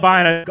cool. You're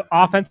buying an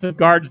offensive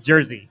guards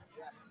jersey.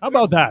 How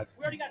about that?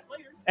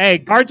 Hey,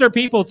 guards are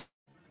people.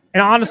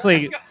 And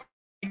honestly,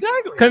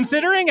 Exactly.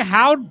 considering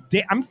how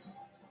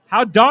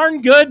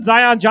darn good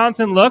Zion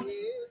Johnson looked,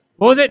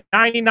 what was it?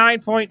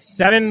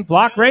 99.7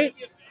 block rate?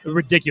 A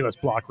ridiculous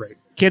block rate.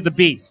 Kid's a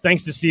beast.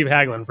 Thanks to Steve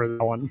Hagelin for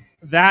that one.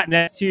 That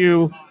next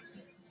to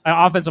an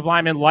offensive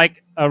lineman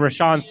like a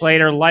Rashawn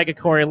Slater, like a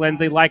Corey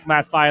Lindsey, like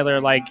Matt Filer,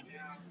 like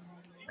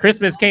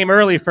Christmas came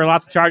early for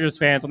lots of Chargers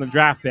fans on the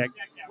draft pick.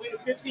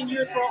 15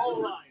 years for an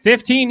O-line.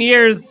 15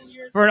 years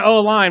for an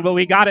O-line, but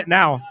we got it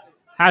now.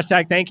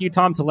 Hashtag thank you,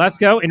 Tom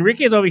Telesco.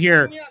 Enrique's over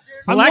here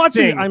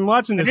flexing. I'm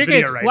watching this Enrique's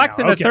video right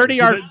flexing now. a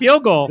 30-yard so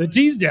field goal. the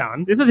T's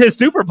down. This is his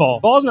Super Bowl.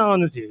 Ball's not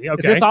on the T. Is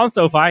Okay. this on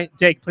SoFi?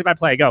 Jake,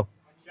 play-by-play, go.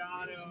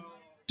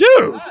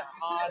 Dude,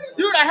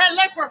 Dude, I had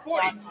leg for a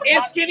 40.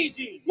 And skinny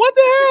jeans. what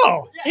the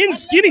hell? In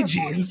skinny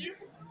jeans.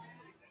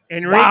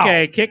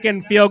 Enrique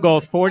kicking field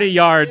goals 40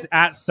 yards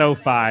at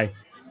SoFi.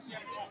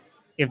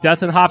 If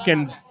Dustin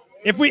Hopkins,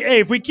 If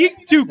we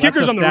keep two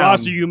kickers us on the down.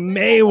 roster, you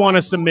may want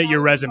to submit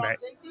your resume.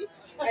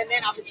 And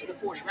then I'll get you the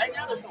 40. Right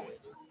now, there's no way.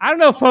 I don't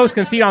know if folks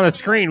can see it on the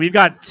screen. We've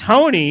got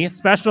Tony,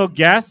 special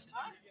guest.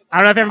 I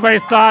don't know if everybody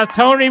saw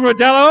Tony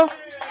Rodello.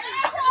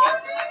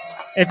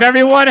 If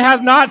everyone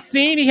has not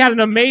seen, he had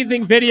an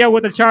amazing video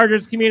with the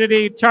Chargers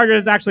community.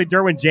 Chargers, actually,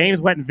 Derwin James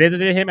went and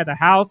visited him at the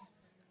house.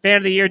 Fan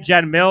of the year,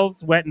 Jen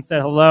Mills, went and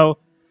said hello.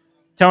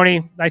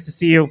 Tony, nice to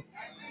see you.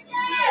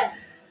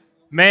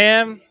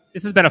 Man,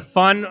 this has been a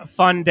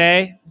fun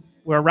day.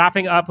 We're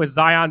wrapping up with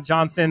Zion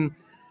Johnson.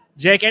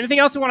 Jake, anything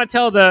else you want to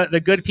tell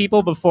the good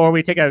people before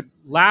we take a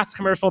last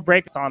commercial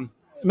break?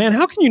 Man,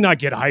 how can you not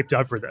get hyped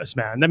up for this,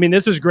 man? I mean,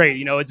 this is great.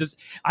 You know, it's just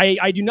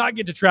I do not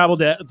get to travel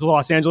to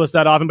Los Angeles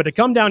that often, but to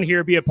come down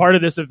here, be a part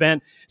of this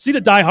event, see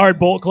the Die Hard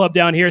Bolt Club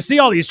down here, see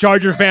all these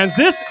Charger fans.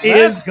 This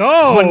is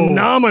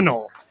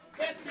phenomenal.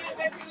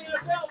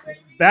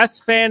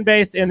 Best fan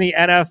base in the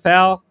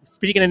NFL.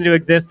 speaking into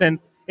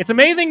existence. It's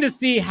amazing to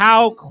see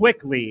how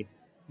quickly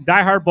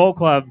Die Hard Bowl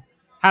Club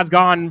has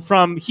gone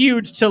from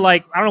huge to,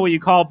 like, I don't know what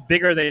you call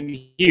bigger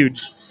than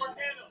huge.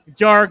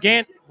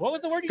 What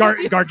was the word you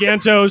used?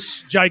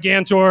 Gargantos,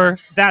 Gigantor.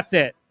 That's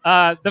it.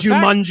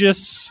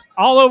 Humongous.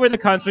 All over the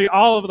country,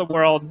 all over the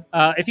world.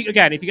 If you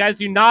guys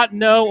do not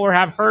know or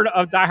have heard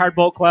of Die Hard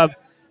Bolt Club,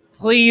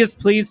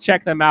 please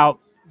check them out.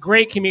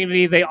 Great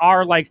community. They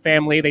are like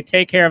family. They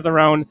take care of their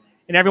own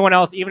and everyone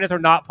else, even if they're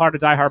not part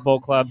of Die Hard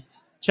Bolt Club.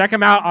 Check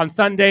them out on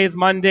Sundays,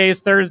 Mondays,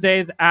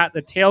 Thursdays at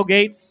the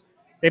tailgates.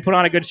 They put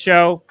on a good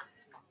show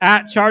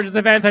at Chargers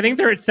events. I think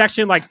they're at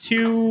section like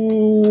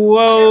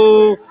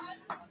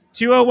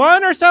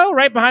 201 or so,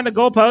 right behind the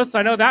goalposts.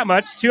 I know that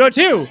much.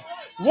 202.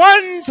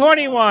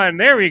 121.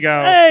 There we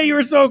go. Hey, you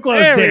were so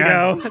close, there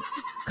Dan. we go.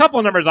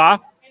 Couple numbers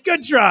off.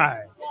 Good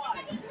try.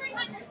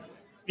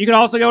 You can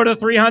also go to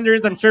the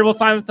 300s. I'm sure we'll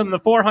sign some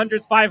of the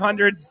 400s,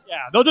 500s. Yeah,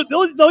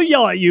 they'll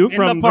yell at you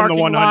from the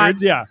 100s. Lot.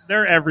 Yeah,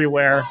 they're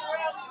everywhere.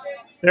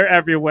 They're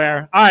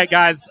everywhere. All right,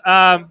 guys.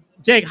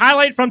 Jake,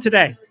 highlight from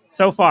today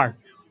so far.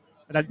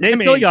 They're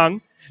still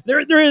young.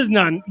 There is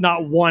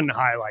not one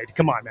highlight.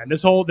 Come on, man.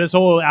 This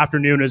whole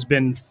afternoon has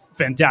been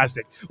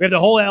fantastic. We have the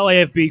whole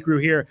LAFB crew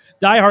here.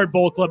 Die Hard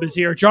Bowl Club is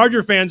here.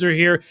 Charger fans are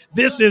here.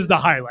 This is the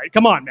highlight.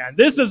 Come on, man.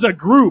 This is a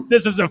group.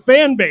 This is a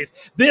fan base.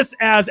 This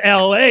as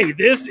LA.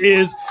 This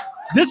is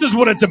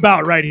what it's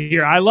about right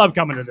here. I love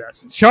coming to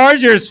this.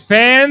 Chargers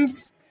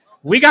fans,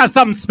 we got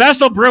something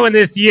special brewing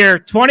this year.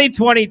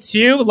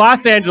 2022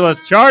 Los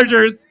Angeles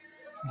Chargers.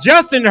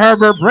 Justin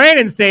Herbert,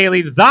 Brandon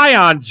Staley,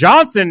 Zion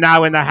Johnson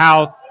now in the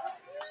house.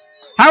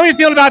 How are we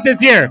feeling about this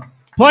year?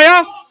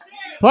 Playoffs?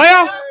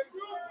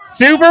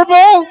 Super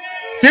Bowl?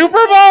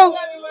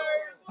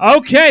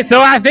 Okay,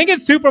 so I think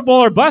it's Super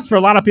Bowl or bust for a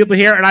lot of people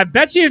here, and I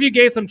bet you if you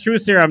gave some true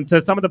serum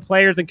to some of the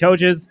players and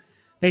coaches,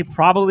 they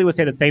probably would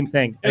say the same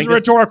thing. It was a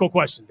rhetorical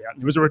question,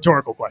 Dan. It was a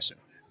rhetorical question.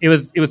 It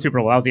was Super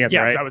Bowl. That was the answer,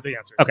 yes, right? That was the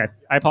answer. Okay,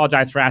 I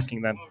apologize for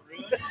asking them.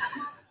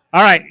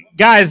 All right,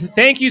 guys,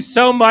 thank you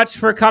so much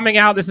for coming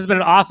out. This has been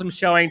an awesome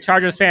showing.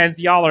 Chargers fans,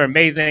 y'all are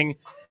amazing.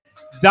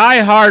 Die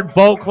Hard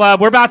Bolt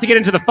Club. We're about to get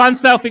into the fun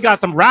stuff. We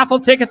got some raffle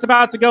tickets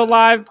about to go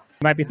live.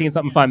 You might be seeing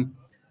something fun.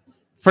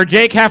 For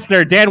Jake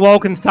Hefner, Dan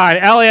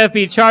Wolkenstein,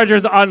 LAFB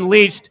Chargers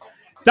Unleashed,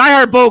 Die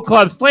Hard Bolt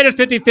Club, Slated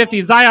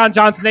 50-50, Zion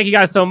Johnson, thank you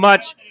guys so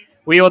much.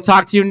 We will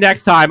talk to you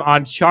next time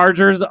on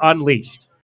Chargers Unleashed.